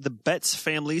statement, the Betts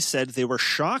family said they were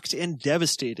shocked and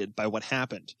devastated by what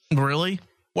happened. Really?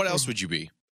 What else would you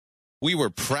be? We were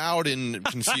proud and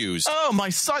confused. Oh, my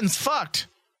son's fucked.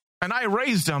 And I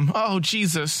raised him. Oh,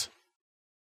 Jesus.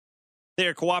 They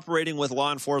are cooperating with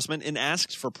law enforcement and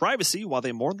asked for privacy while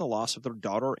they mourn the loss of their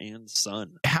daughter and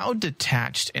son. How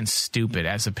detached and stupid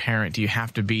as a parent do you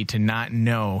have to be to not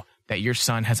know that your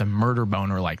son has a murder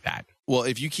boner like that? Well,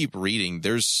 if you keep reading,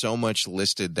 there's so much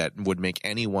listed that would make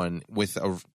anyone with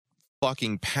a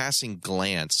fucking passing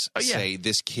glance say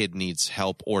this kid needs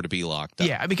help or to be locked up.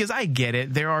 Yeah, because I get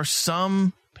it. There are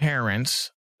some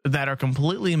parents that are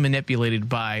completely manipulated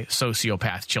by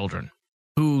sociopath children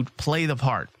who play the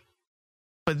part.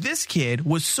 But this kid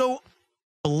was so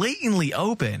blatantly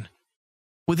open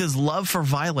with his love for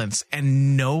violence,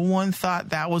 and no one thought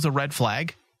that was a red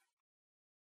flag.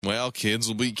 Well, kids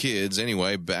will be kids.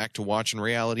 Anyway, back to watching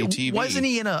reality TV. Wasn't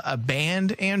he in a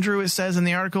band, Andrew, it says in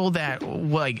the article, that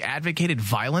like advocated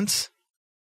violence?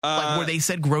 Like where they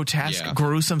said grotesque,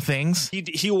 gruesome things.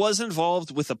 He was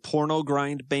involved with a porno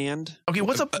grind band. Okay,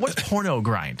 what's porno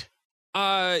grind?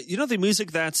 You know the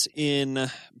music that's in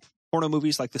porno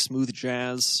movies, like the smooth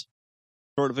jazz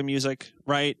sort of a music,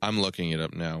 right? I'm looking it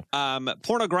up now.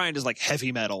 Porno grind is like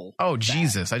heavy metal. Oh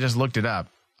Jesus! I just looked it up.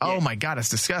 Yeah. Oh my God, it's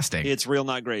disgusting. It's real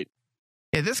not great.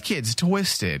 Yeah, this kid's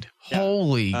twisted. Yeah.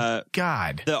 Holy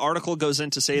God! The article goes in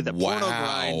to say that porno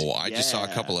grind. I just saw a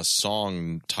couple of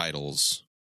song titles.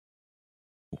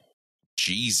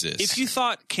 Jesus. If you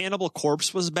thought Cannibal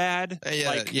Corpse was bad, they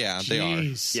are. Yeah,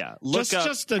 look up.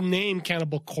 Just the name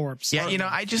Cannibal Corpse. Yeah,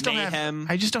 I just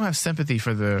don't have sympathy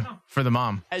for the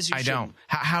mom. As you I should. don't.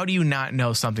 How do you not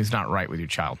know something's not right with your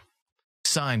child?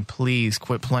 Son, please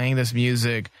quit playing this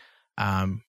music.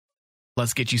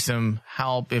 Let's get you some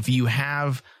help. If you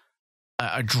have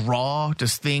a draw to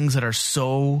things that are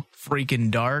so freaking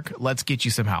dark, let's get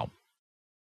you some help.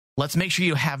 Let's make sure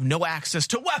you have no access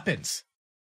to weapons.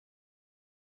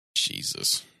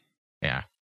 Jesus. Yeah.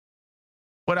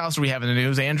 What else do we have in the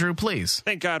news, Andrew? Please.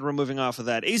 Thank God we're moving off of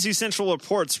that. AZ Central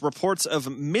reports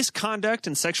of misconduct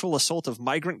and sexual assault of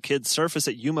migrant kids surface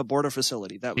at Yuma border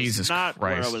facility. That was not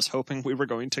where I was hoping we were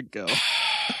going to go.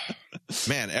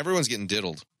 Man, everyone's getting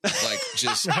diddled. Like,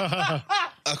 just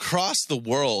across the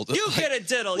world. You get a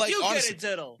diddle. Honestly, get a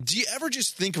diddle. Do you ever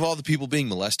just think of all the people being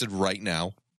molested right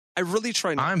now? I really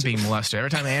try not to. I'm being molested every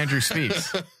time Andrew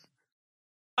speaks.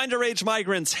 Underage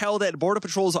migrants held at Border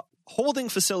Patrol's holding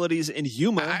facilities in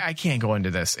Yuma. I can't go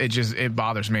into this. It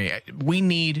bothers me. We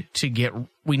need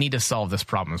to solve this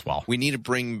problem as well. We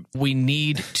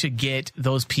need to get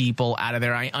those people out of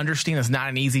there. I understand it's not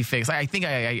an easy fix. I think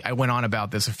I went on about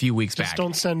this a few weeks back. Just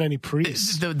don't send any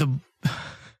priests. The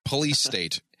police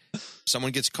state.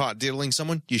 Someone gets caught diddling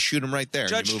someone, you shoot them right there.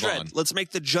 Judge and you move Dredd. on. Let's make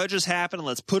the judges happen and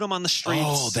let's put them on the streets.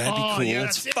 Oh, that'd be cool. Yeah,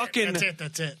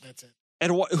 That's it.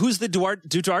 And who's the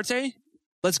Duterte?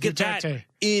 Let's get that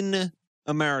in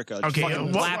America. Okay,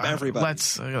 slap everybody.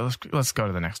 Let's go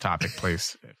to the next topic,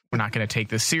 please. If we're not going to take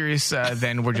this serious,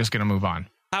 then we're just going to move on.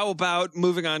 How about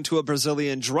moving on to a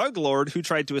Brazilian drug lord who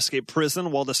tried to escape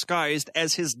prison while disguised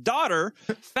as his daughter,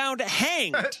 found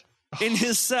hanged in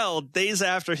his cell days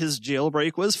after his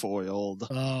jailbreak was foiled.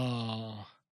 Oh,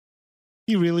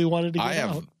 he really wanted to get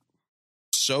out.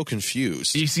 So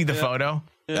confused. Do you see the photo?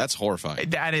 That's horrifying.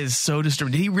 That is so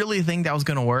disturbing. Did he really think that was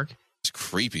going to work? It's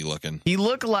creepy looking. He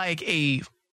looked like a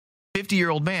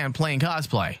 50-year-old man playing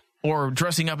cosplay or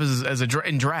dressing up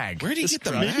in drag. Where did he get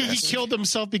the mask? Maybe he killed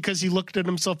himself because he looked at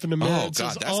himself in the mirror. Oh,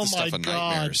 God, that's the stuff of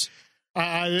nightmares.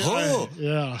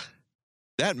 Yeah.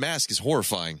 That mask is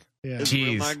horrifying. Yeah. It's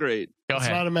real not great. It's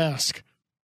not a mask.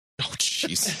 Oh,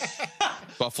 jeez.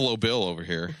 Buffalo Bill over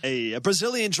here. A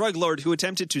Brazilian drug lord who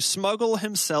attempted to smuggle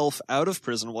himself out of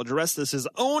prison while dressed as his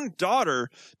own daughter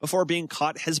before being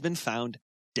caught has been found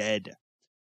dead.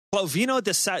 Clovino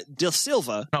de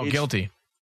Silva. Oh, guilty.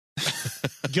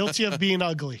 Guilty of being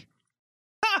ugly.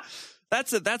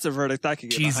 That's a verdict I could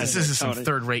get behind. Jesus, this is some Tony.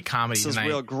 third-rate comedy This is tonight.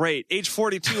 real great. Age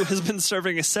 42 has been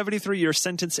serving a 73-year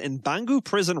sentence in Bangu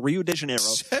prison, Rio de Janeiro.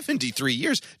 73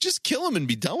 years. Just kill him and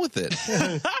be done with it.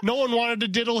 No one wanted to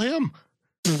diddle him.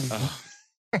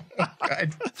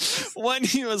 When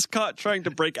he was caught trying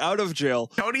to break out of jail.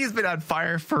 Tony's been on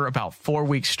fire for about 4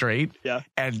 weeks straight. Yeah.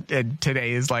 And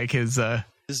today is like his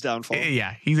downfall.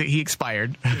 Yeah, he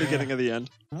expired. The beginning of the end.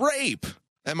 Rape.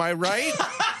 Am I right?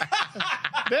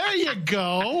 There you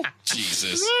go.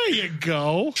 Jesus. There you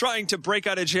go. Trying to break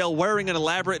out of jail wearing an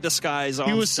elaborate disguise on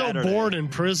He was Saturday. so bored in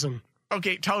prison.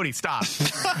 Okay, Tony, stop.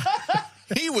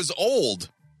 He was old.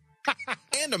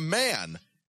 And a man.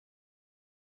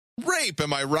 Rape,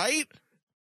 am I right?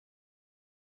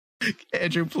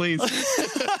 Andrew, please.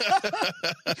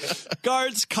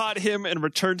 Guards caught him and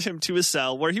returned him to his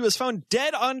cell, where he was found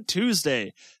dead on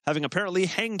Tuesday, having apparently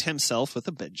hanged himself with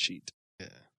a bedsheet.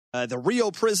 The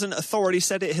Rio Prison Authority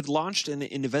said it had launched an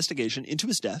investigation into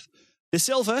his death. De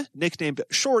Silva, nicknamed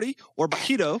Shorty or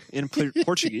Baquito in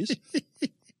Portuguese,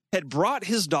 had brought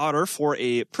his daughter for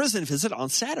a prison visit on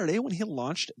Saturday when he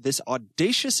launched this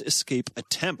audacious escape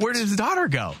attempt. Where did his daughter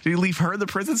go? Did he leave her in the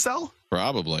prison cell?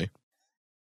 Probably.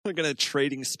 We're going to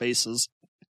trading spaces.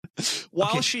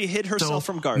 While she hid herself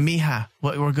from guards. Mija,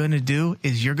 what we're going to do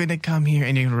is you're going to come here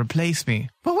and you're going to replace me.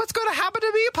 But what's going to happen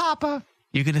to me, Papa?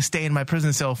 You're going to stay in my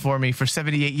prison cell for me for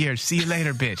 78 years. See you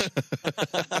later, bitch.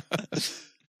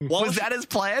 Was that his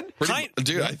plan?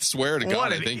 Dude, I swear to God,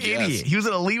 what I an think idiot. yes. He was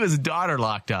going to leave his daughter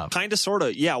locked up. Kind of, sort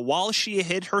of. Yeah, while she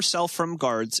hid herself from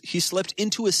guards, he slipped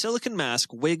into a silicone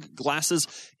mask, wig, glasses,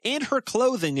 and her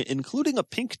clothing, including a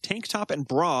pink tank top and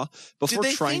bra, before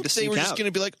Did they trying think to sneak they were out. just going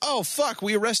to be like, oh, fuck,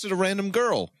 we arrested a random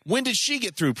girl. When did she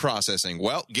get through processing?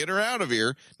 Well, get her out of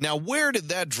here. Now, where did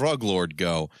that drug lord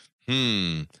go?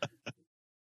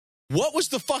 What was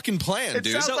the fucking plan, It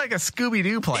dude? sounds like a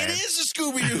Scooby-Doo plan. It is a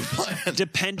Scooby-Doo plan.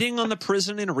 Depending on the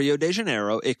prison in Rio de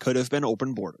Janeiro, it could have been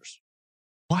open borders.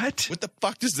 What? What the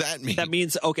fuck does that mean? That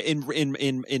means, okay,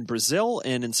 in Brazil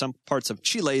and in some parts of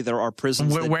Chile, there are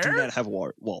prisons that do not have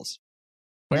walls.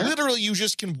 Where? Literally, you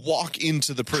just can walk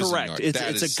into the prison. Correct. yard.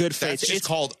 It's a good faith. That's just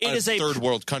called a third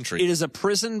world country. It is a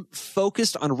prison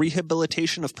focused on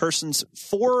rehabilitation of persons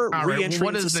for All right, re-entry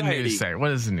what in does society. the news say? What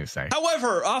does the news say?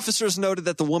 However, officers noted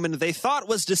that the woman they thought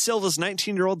was De Silva's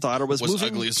 19-year-old daughter was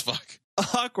moving ugly as fuck.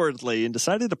 awkwardly and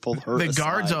decided to pull her The aside.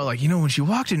 guards are like, when she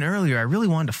walked in earlier, I really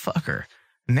wanted to fuck her.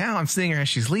 Now I'm seeing her as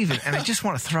she's leaving, and I just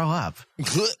want to throw up.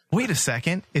 Wait a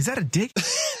second. Is that a dick?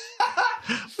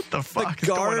 What the fuck is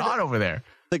going on over there?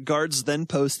 The guards then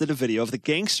posted a video of the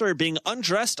gangster being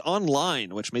undressed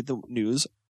online, which made the news,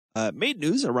 made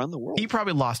news around the world. He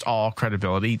probably lost all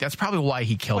credibility. That's probably why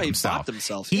he killed himself.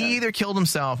 He either killed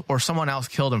himself or someone else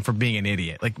killed him for being an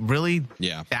idiot. Like, really?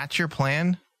 Yeah. That's your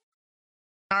plan?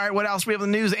 All right, what else we have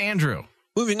in the news, Andrew?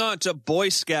 Moving on to Boy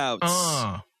Scouts.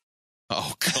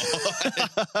 Oh,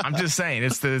 God. I'm just saying,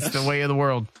 it's the way of the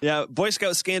world. Yeah, Boy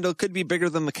Scout scandal could be bigger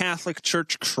than the Catholic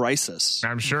Church crisis.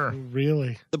 I'm sure.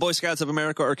 Really? The Boy Scouts of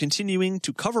America are continuing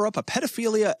to cover up a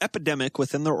pedophilia epidemic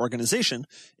within their organization.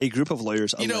 A group of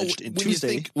lawyers alleged in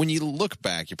Tuesday. When you look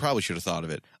back, you probably should have thought of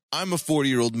it. I'm a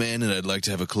 40-year-old man, and I'd like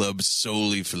to have a club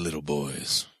solely for little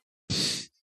boys.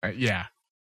 Yeah.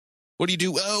 What do you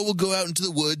do? Oh, we'll go out into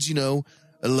the woods,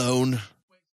 alone.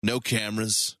 No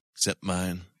cameras, except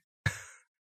mine.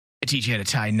 I teach you how to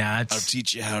tie knots. I'll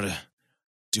teach you how to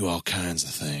do all kinds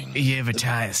of things. You ever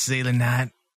tie a sailor knot?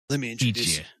 Let me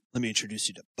introduce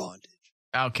you to bondage.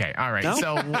 Okay, all right. No?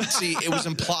 So see, it was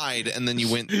implied, and then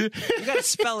you went. You got to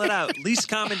spell it out. Least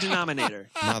common denominator.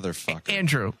 Motherfucker.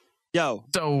 Andrew. Yo.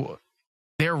 So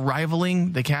they're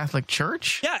rivaling the Catholic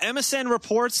Church? Yeah, MSN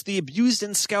reports the abused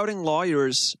and scouting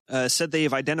lawyers said they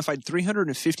have identified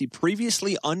 350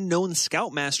 previously unknown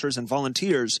scoutmasters and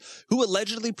volunteers who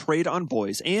allegedly preyed on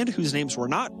boys and whose names were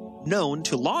not known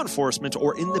to law enforcement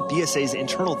or in the BSA's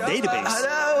internal database.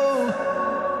 Hello.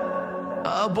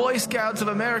 Boy Scouts of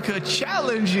America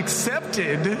challenge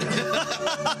accepted.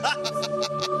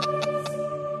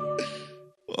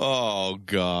 Oh,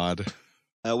 God.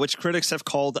 Which critics have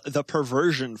called the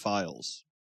perversion files.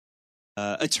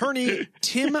 Attorney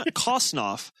Tim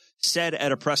Kosnoff said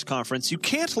at a press conference, "You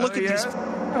can't look at these."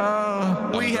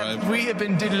 We have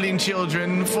been diddling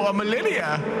children for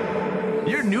millennia.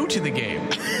 You're new to the game.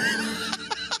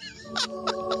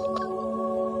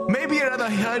 maybe in another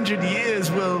 100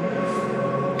 years we'll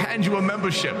hand you a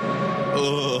membership.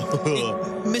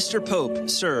 Mr. Pope,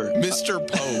 sir. Mr.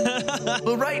 Pope.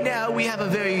 Well, right now we have a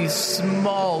very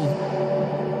small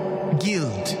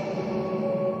guild.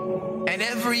 And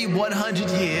every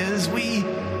 100 years we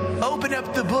open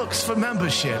up the books for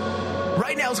membership.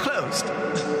 Right now it's closed.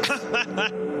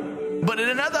 But in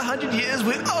another 100 years,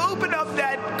 we open up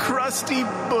that crusty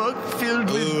book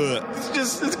filled with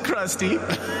it's crusty.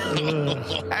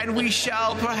 And we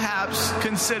shall perhaps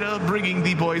consider bringing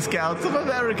the Boy Scouts of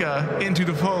America into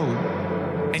the fold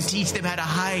and teach them how to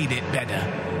hide it better.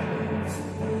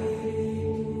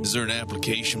 Is there an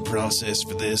application process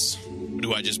for this? Or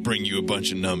do I just bring you a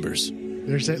bunch of numbers?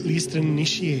 There's at least an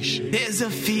initiation. There's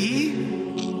a fee.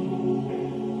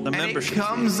 And it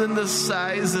comes in the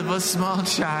size of a small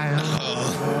child.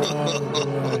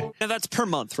 Yeah, that's per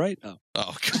month, right? Oh.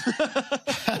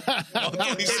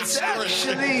 It's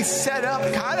actually set up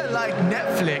kind of like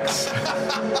Netflix.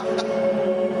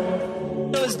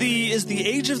 So is the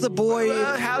age of the boy...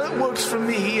 how it works for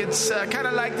me, it's kind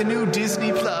of like the new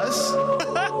Disney Plus.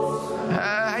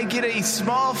 I get a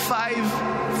small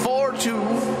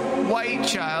 5'4" white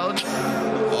child.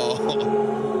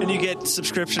 And you get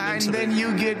subscription. And then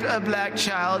you get a black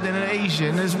child and an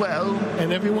Asian as well.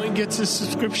 And everyone gets a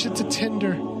subscription to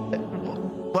Tinder.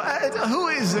 What? Who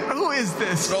is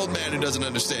this? An old man who doesn't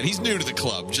understand. He's new to the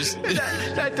club. Just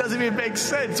that doesn't even make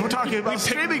sense. We're talking about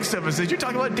streaming services. You're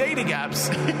talking about dating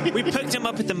apps. We picked him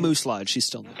up at the Moose Lodge. She's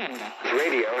still there.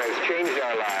 Radio has changed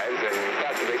our lives and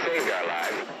possibly saved our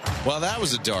lives. Well, that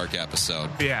was a dark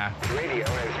episode. Yeah. Radio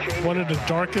has changed one of the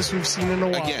darkest we've seen in a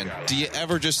while. Again, do you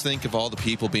ever just think of all the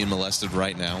people being molested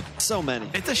right now? So many.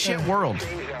 It's a shit world.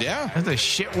 Yeah. It's a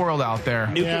shit world out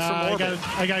there. Yeah,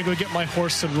 I gotta go get my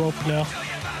horse and rope now.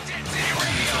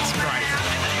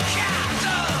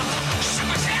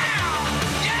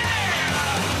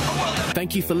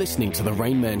 Thank you for listening to The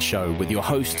Rain Man Show with your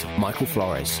host, Michael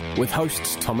Flores, with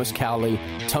hosts Thomas Cowley,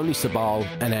 Tony Sabal,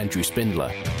 and Andrew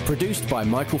Spindler. Produced by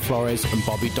Michael Flores and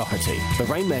Bobby Doherty. The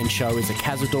Rain Man Show is a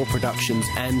Cazador Productions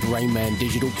and Rain Man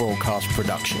Digital Broadcast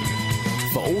production.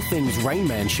 For all things Rain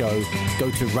Man Show,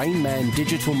 go to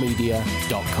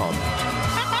rainmandigitalmedia.com.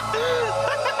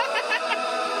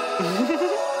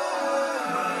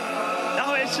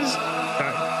 No, it's just...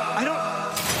 I don't...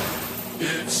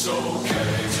 It's okay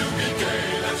to be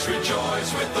gay. Let's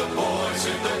rejoice with the boys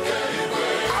in the gay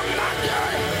way. I'm not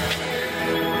gay.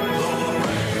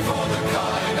 Hooray for the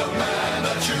kind of man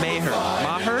that you Maher.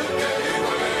 Maher?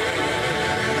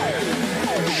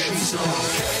 It's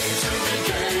okay to be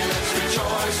gay. Let's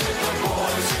rejoice with the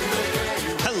boys in the gay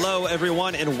way. Hello,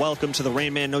 everyone, and welcome to the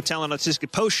Rain Man No Talent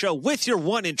Autistic Post Show with your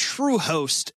one and true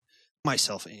host,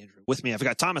 myself, Andrew. With me, I've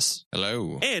got Thomas.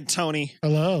 Hello. And Tony.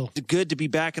 Hello. Good to be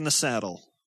back in the saddle.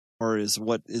 Or is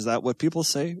that what people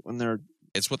say when they're...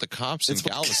 It's what the cops in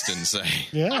Galveston say.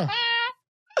 Yeah.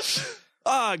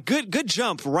 Good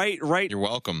jump. Right. You're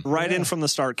welcome. Right in from the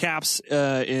start. Caps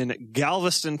in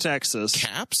Galveston, Texas.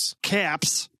 Caps?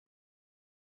 Caps.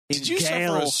 Did you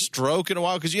suffer a stroke in a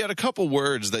while? Because you had a couple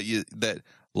words that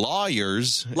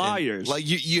lawyers, like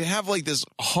you have like this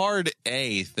hard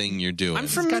A thing you're doing. I'm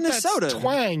from Minnesota. That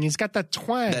twang. He's got that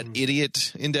twang. That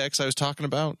idiot index I was talking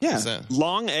about. Yeah. Is that...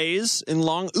 long A's and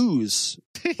long O's.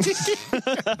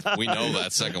 We know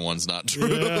that second one's not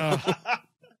true. Yeah.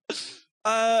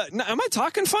 Am I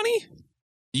talking funny?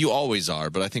 You always are,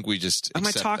 but I think we just am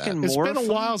I talking that. more? It's been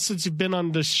a while since you've been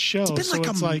on this show. It's been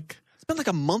like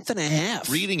a month and a half.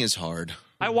 Reading is hard.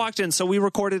 I walked in, so we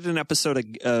recorded an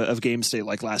episode of Game State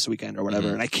like last weekend or whatever,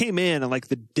 and I came in and like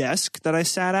the desk that I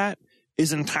sat at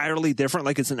is entirely different.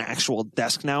 Like it's an actual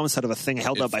desk now instead of a thing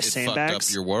held up by sandbags. It fucked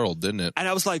up your world, didn't it? And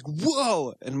I was like,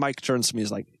 whoa. And Mike turns to me,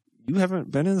 he's like, you haven't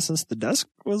been in since the desk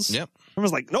was? Yep. I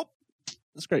was like, nope.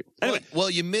 That's great. Anyway. Well,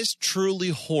 you missed truly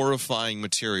horrifying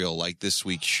material like this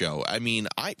week's show. I mean,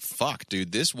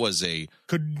 dude, this was a...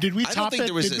 Did we top it? I don't think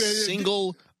there was a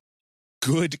single...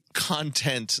 good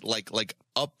content, like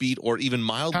upbeat or even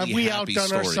mildly happy story. Have we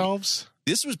outdone ourselves?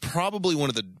 This was probably one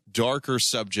of the darker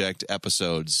subject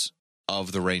episodes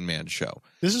of the Rain Man show.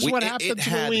 This is what happened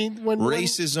when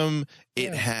racism.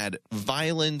 It had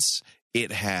violence.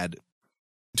 It had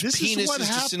this penis is what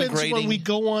happens when we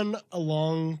go on a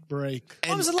long break.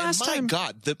 When was the last time? My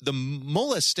God, the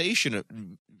molestation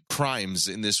crimes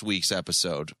in this week's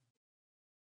episode.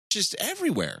 Just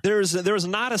everywhere. There was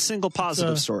not a single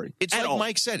positive story. It's like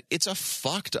Mike said. It's a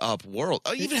fucked up world.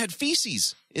 I even had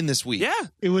feces in this week. Yeah,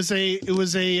 it was a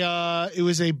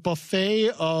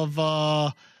buffet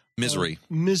of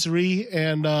misery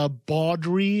and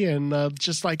bawdry and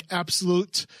just like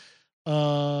absolute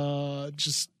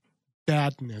just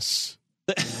badness.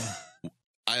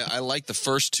 I like the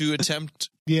first two attempt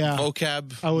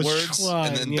vocab words,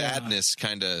 and then badness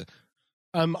kind of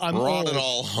I'm brought old. it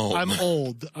all home. I'm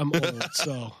old,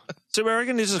 so. So we're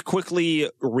going to just quickly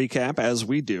recap, as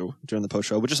we do during the post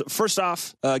show. But just first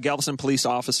off, Galveston police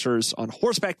officers on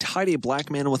horseback tied a black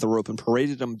man with a rope and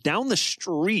paraded him down the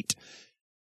street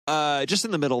just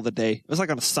in the middle of the day. It was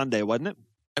like on a Sunday, wasn't it?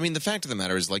 I mean, the fact of the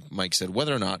matter is, like Mike said,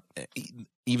 whether or not,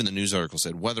 even the news article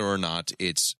said, whether or not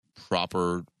it's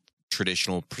proper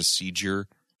traditional procedure,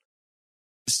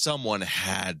 someone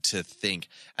had to think.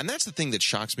 And that's the thing that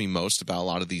shocks me most about a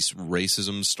lot of these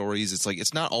racism stories. It's like,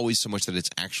 it's not always so much that it's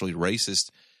actually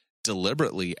racist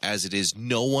deliberately as it is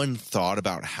no one thought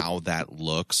about how that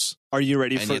looks. Are you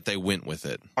ready and yet they went with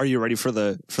it. Are you ready for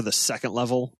the second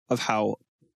level of how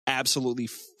absolutely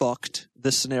fucked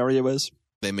this scenario is?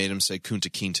 They made him say Kunta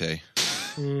Kinte.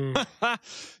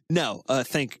 No,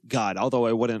 thank God. Although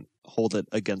I wouldn't hold it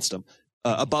against them.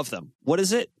 Above them. What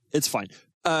is it? It's fine.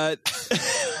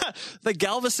 The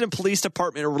Galveston Police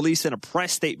Department released in a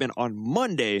press statement on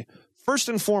Monday. First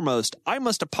and foremost, I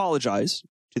must apologize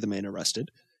to the man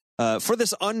arrested for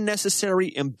this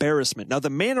unnecessary embarrassment. Now, the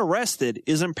man arrested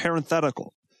is in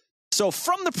parenthetical. So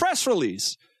from the press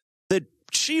release, the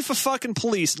chief of fucking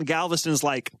police in Galveston is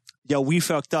like, yo, we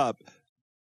fucked up.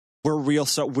 We're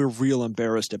real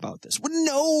embarrassed about this. Well,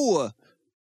 no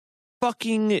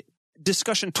fucking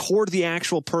discussion toward the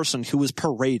actual person who was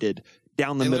paraded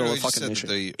down the middle of fucking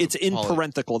mission. It's in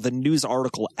parenthetical. The news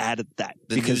article added that.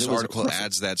 The news article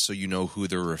adds that so you know who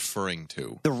they're referring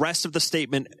to. The rest of the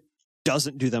statement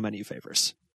doesn't do them any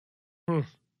favors. The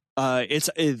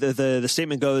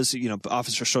statement goes,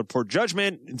 officers showed poor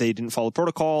judgment. They didn't follow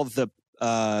protocol.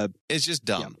 It's just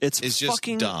dumb. Yeah, it's just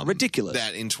fucking dumb ridiculous.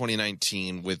 That in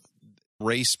 2019, with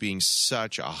race being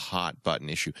such a hot button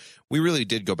issue, we really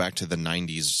did go back to the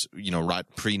 90s,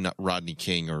 pre-Rodney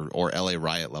King or LA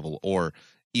riot level, or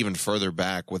even further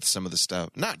back with some of the stuff,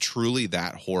 not truly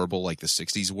that horrible like the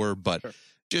 60s were, but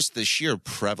just the sheer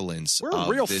prevalence of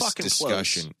real this fucking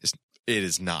discussion. It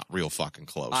is not real fucking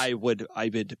close. I will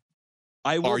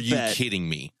Are you bet, kidding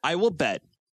me? I will bet,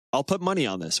 I'll put money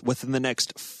on this, within the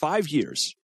next 5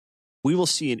 years, we will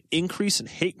see an increase in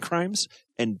hate crimes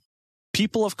and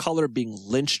people of color being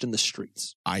lynched in the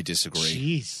streets. I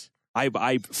disagree. Jeez.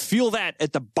 I feel that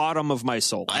at the bottom of my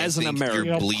soul as an American.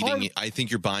 You're bleeding. I think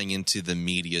you're buying into the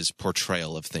media's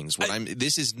portrayal of things.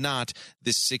 This is not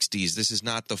the 60s. This is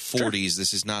not the 40s. Sure.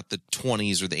 This is not the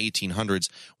 20s or the 1800s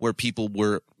where people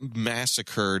were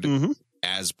massacred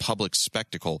as public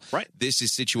spectacle. Right. This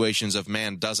is situations of,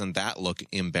 man, doesn't that look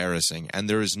embarrassing? And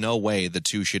there is no way the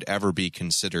two should ever be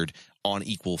considered on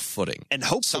equal footing. And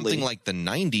hopefully something like the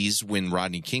 90s when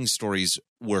Rodney King's stories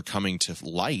were coming to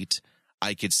light,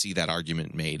 I could see that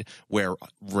argument made, where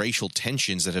racial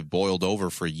tensions that have boiled over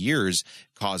for years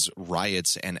cause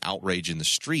riots and outrage in the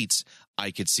streets. I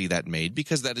could see that made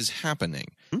because that is happening.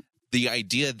 The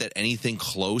idea that anything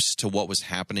close to what was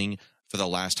happening for the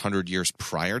last 100 years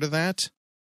prior to that,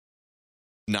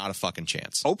 not a fucking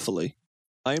chance. Hopefully.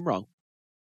 I am wrong.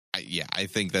 I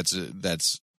think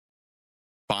that's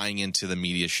buying into the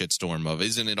media shitstorm of,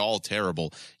 isn't it all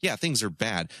terrible? Yeah, things are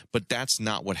bad, but that's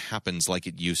not what happens like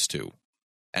it used to.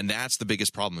 And that's the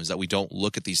biggest problem, is that we don't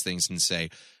look at these things and say,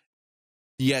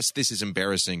 yes, this is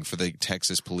embarrassing for the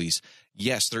Texas police.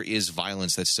 Yes, there is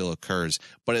violence that still occurs,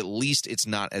 but at least it's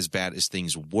not as bad as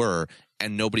things were,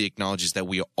 and nobody acknowledges that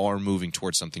we are moving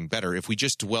towards something better. If we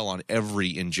just dwell on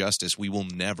every injustice, we will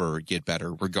never get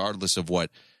better, regardless of what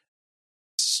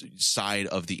side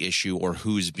of the issue or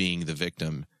who's being the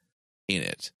victim in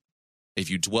it. If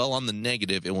you dwell on the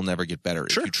negative, it will never get better.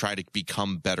 Sure. If you try to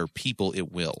become better people,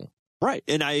 it will. Right,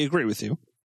 and I agree with you.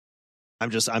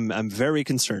 I'm very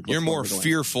concerned. You're more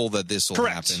fearful that this will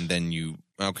happen than you.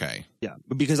 Okay. Yeah,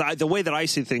 because the way that I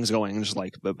see things going is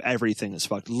like everything is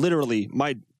fucked. Literally,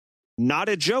 not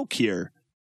a joke here.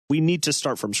 We need to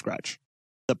start from scratch.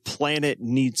 The planet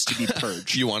needs to be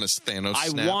purged. You want a Thanos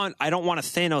snap? I don't want a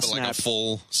Thanos snap. Like a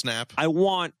full snap? I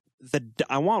want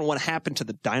what happened to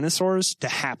the dinosaurs to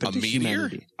happen to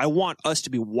humanity. I want us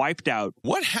to be wiped out.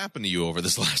 What happened to you over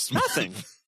this last month? Nothing.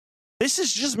 This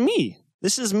is just me.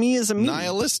 This is me as a me.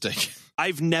 Nihilistic.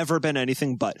 I've never been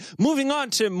anything but. Moving on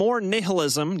to more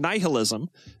nihilism. Wait,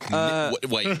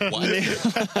 what?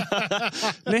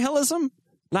 Nihilism?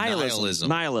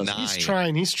 Nihilism. He's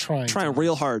trying. Trying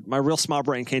real hard. My real small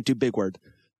brain can't do big word.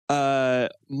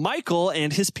 Michael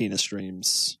and his penis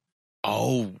dreams.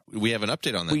 Oh, we have an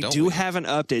update on that, We do have an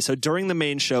update. So during the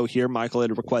main show here, Michael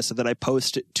had requested that I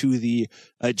post to the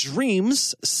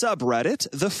Dreams subreddit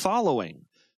the following.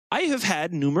 I have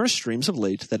had numerous dreams of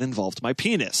late that involved my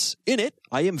penis. In it,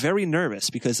 I am very nervous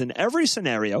because in every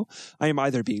scenario, I am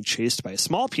either being chased by a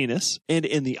small penis, and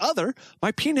in the other,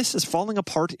 my penis is falling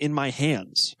apart in my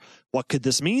hands. What could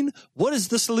this mean? What is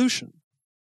the solution?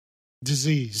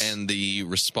 Disease. And the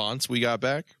response we got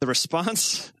back? The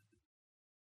response,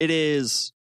 it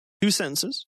is 2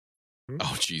 sentences.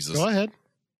 Oh, Jesus. Go ahead.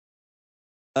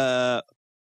 I'm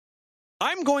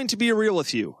going to be real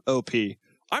with you, OP.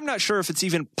 I'm not sure if it's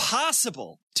even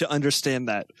possible to understand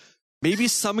that. Maybe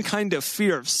some kind of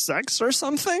fear of sex or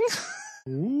something?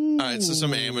 All right, so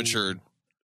some amateur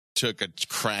took a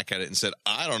crack at it and said,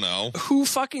 I don't know. Who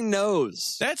fucking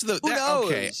knows? Who knows?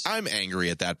 Okay, I'm angry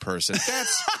at that person.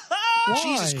 That's...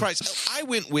 Jesus Christ. I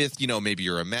went with, maybe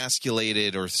you're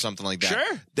emasculated or something like that.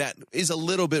 Sure. That is a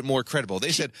little bit more credible.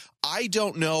 They said, I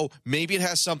don't know. Maybe it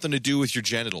has something to do with your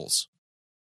genitals.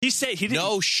 He didn't.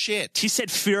 No shit. He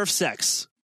said fear of sex.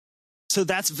 So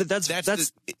that's feedback.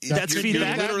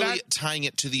 You're literally tying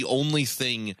it to the only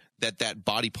thing that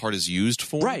body part is used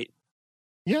for. Right.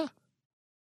 Yeah.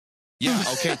 Yeah,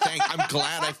 okay, thanks. I'm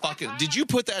glad I fucking... Did you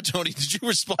put that, Tony? Did you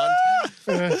respond?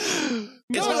 It's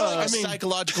not like a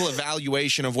psychological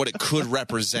evaluation of what it could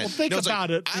represent. Well, think about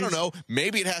it. I don't know.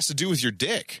 Maybe it has to do with your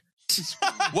dick.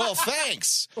 Well,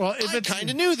 thanks. Well, I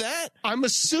kind of knew that. I'm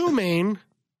assuming...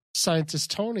 Scientist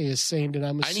Tony is saying that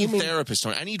I'm assuming... I need therapist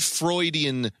Tony. I need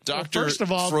Freudian, Dr. First of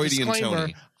all, Freudian disclaimer,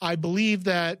 Tony. I believe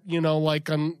that,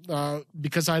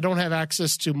 because I don't have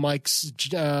access to Mike's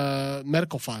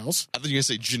medical files. I thought you were going to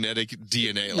say genetic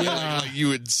DNA, like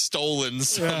you had stolen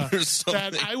some or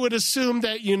something. That I would assume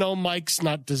that, Mike's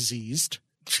not diseased.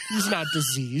 He's not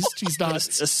diseased. He's not...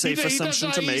 That's a safe assumption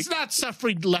to make. He's not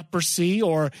suffering leprosy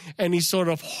or any sort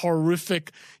of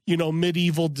horrific,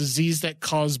 medieval disease that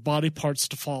caused body parts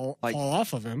to fall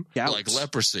off of him. Yeah, like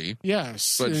leprosy.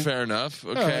 Yes. But fair enough.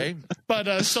 Okay.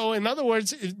 But so in other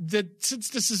words, since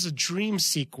this is a dream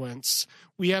sequence,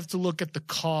 we have to look at the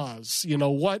cause.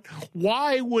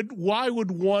 Why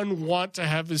would one want to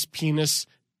have his penis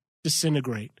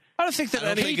disintegrate? I don't think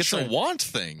it's a want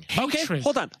thing. Okay,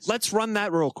 hold on. Let's run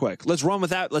that real quick. Let's run with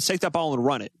that. Let's take that ball and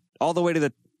run it all the way to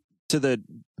the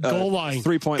goal line,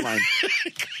 3-point line.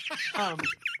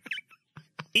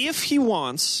 If he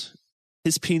wants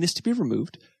his penis to be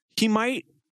removed, he might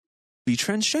be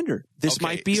transgender. This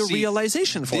might be a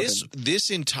realization for him. This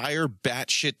entire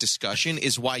batshit discussion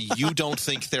is why you don't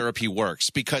think therapy works.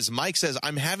 Because Mike says,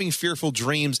 I'm having fearful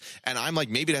dreams, and I'm like,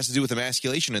 maybe it has to do with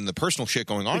emasculation and the personal shit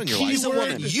going on in your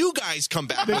life. You guys come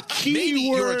back with, maybe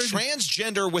you're a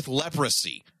transgender with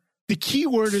leprosy. The key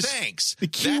word is... Thanks. The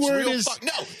key word is...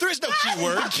 No, there is no key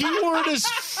word. The key word is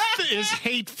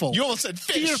hateful. You almost said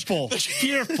fish. Fearful.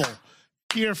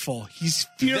 He's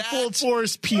fearful for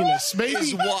his penis. Maybe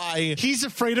is why he's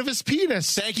afraid of his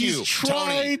penis. He's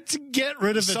trying to get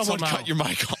rid of it somehow. Someone cut your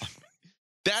mic on.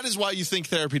 That is why you think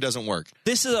therapy doesn't work.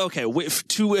 This is okay.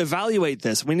 To evaluate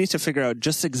this, we need to figure out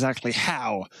just exactly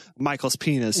how Michael's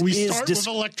penis We start with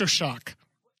electroshock.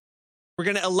 We're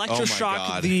going to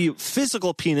electroshock the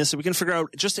physical penis, and we can figure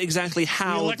out just exactly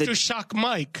how. We electroshock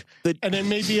Mike, and then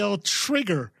maybe it'll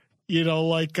trigger.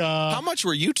 How much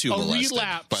were you two molested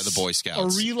by the Boy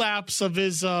Scouts? A relapse of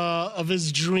his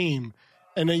dream,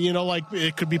 and then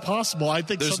it could be possible. I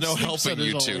think there's no helping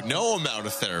you two. No amount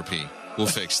of therapy will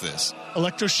fix this.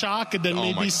 Electroshock, and then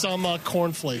maybe some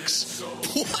cornflakes.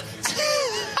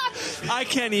 What? I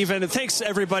can't even. Thanks,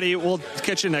 everybody. We'll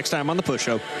catch you next time on the Push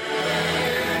Show.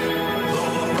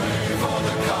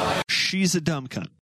 She's a dumb cunt.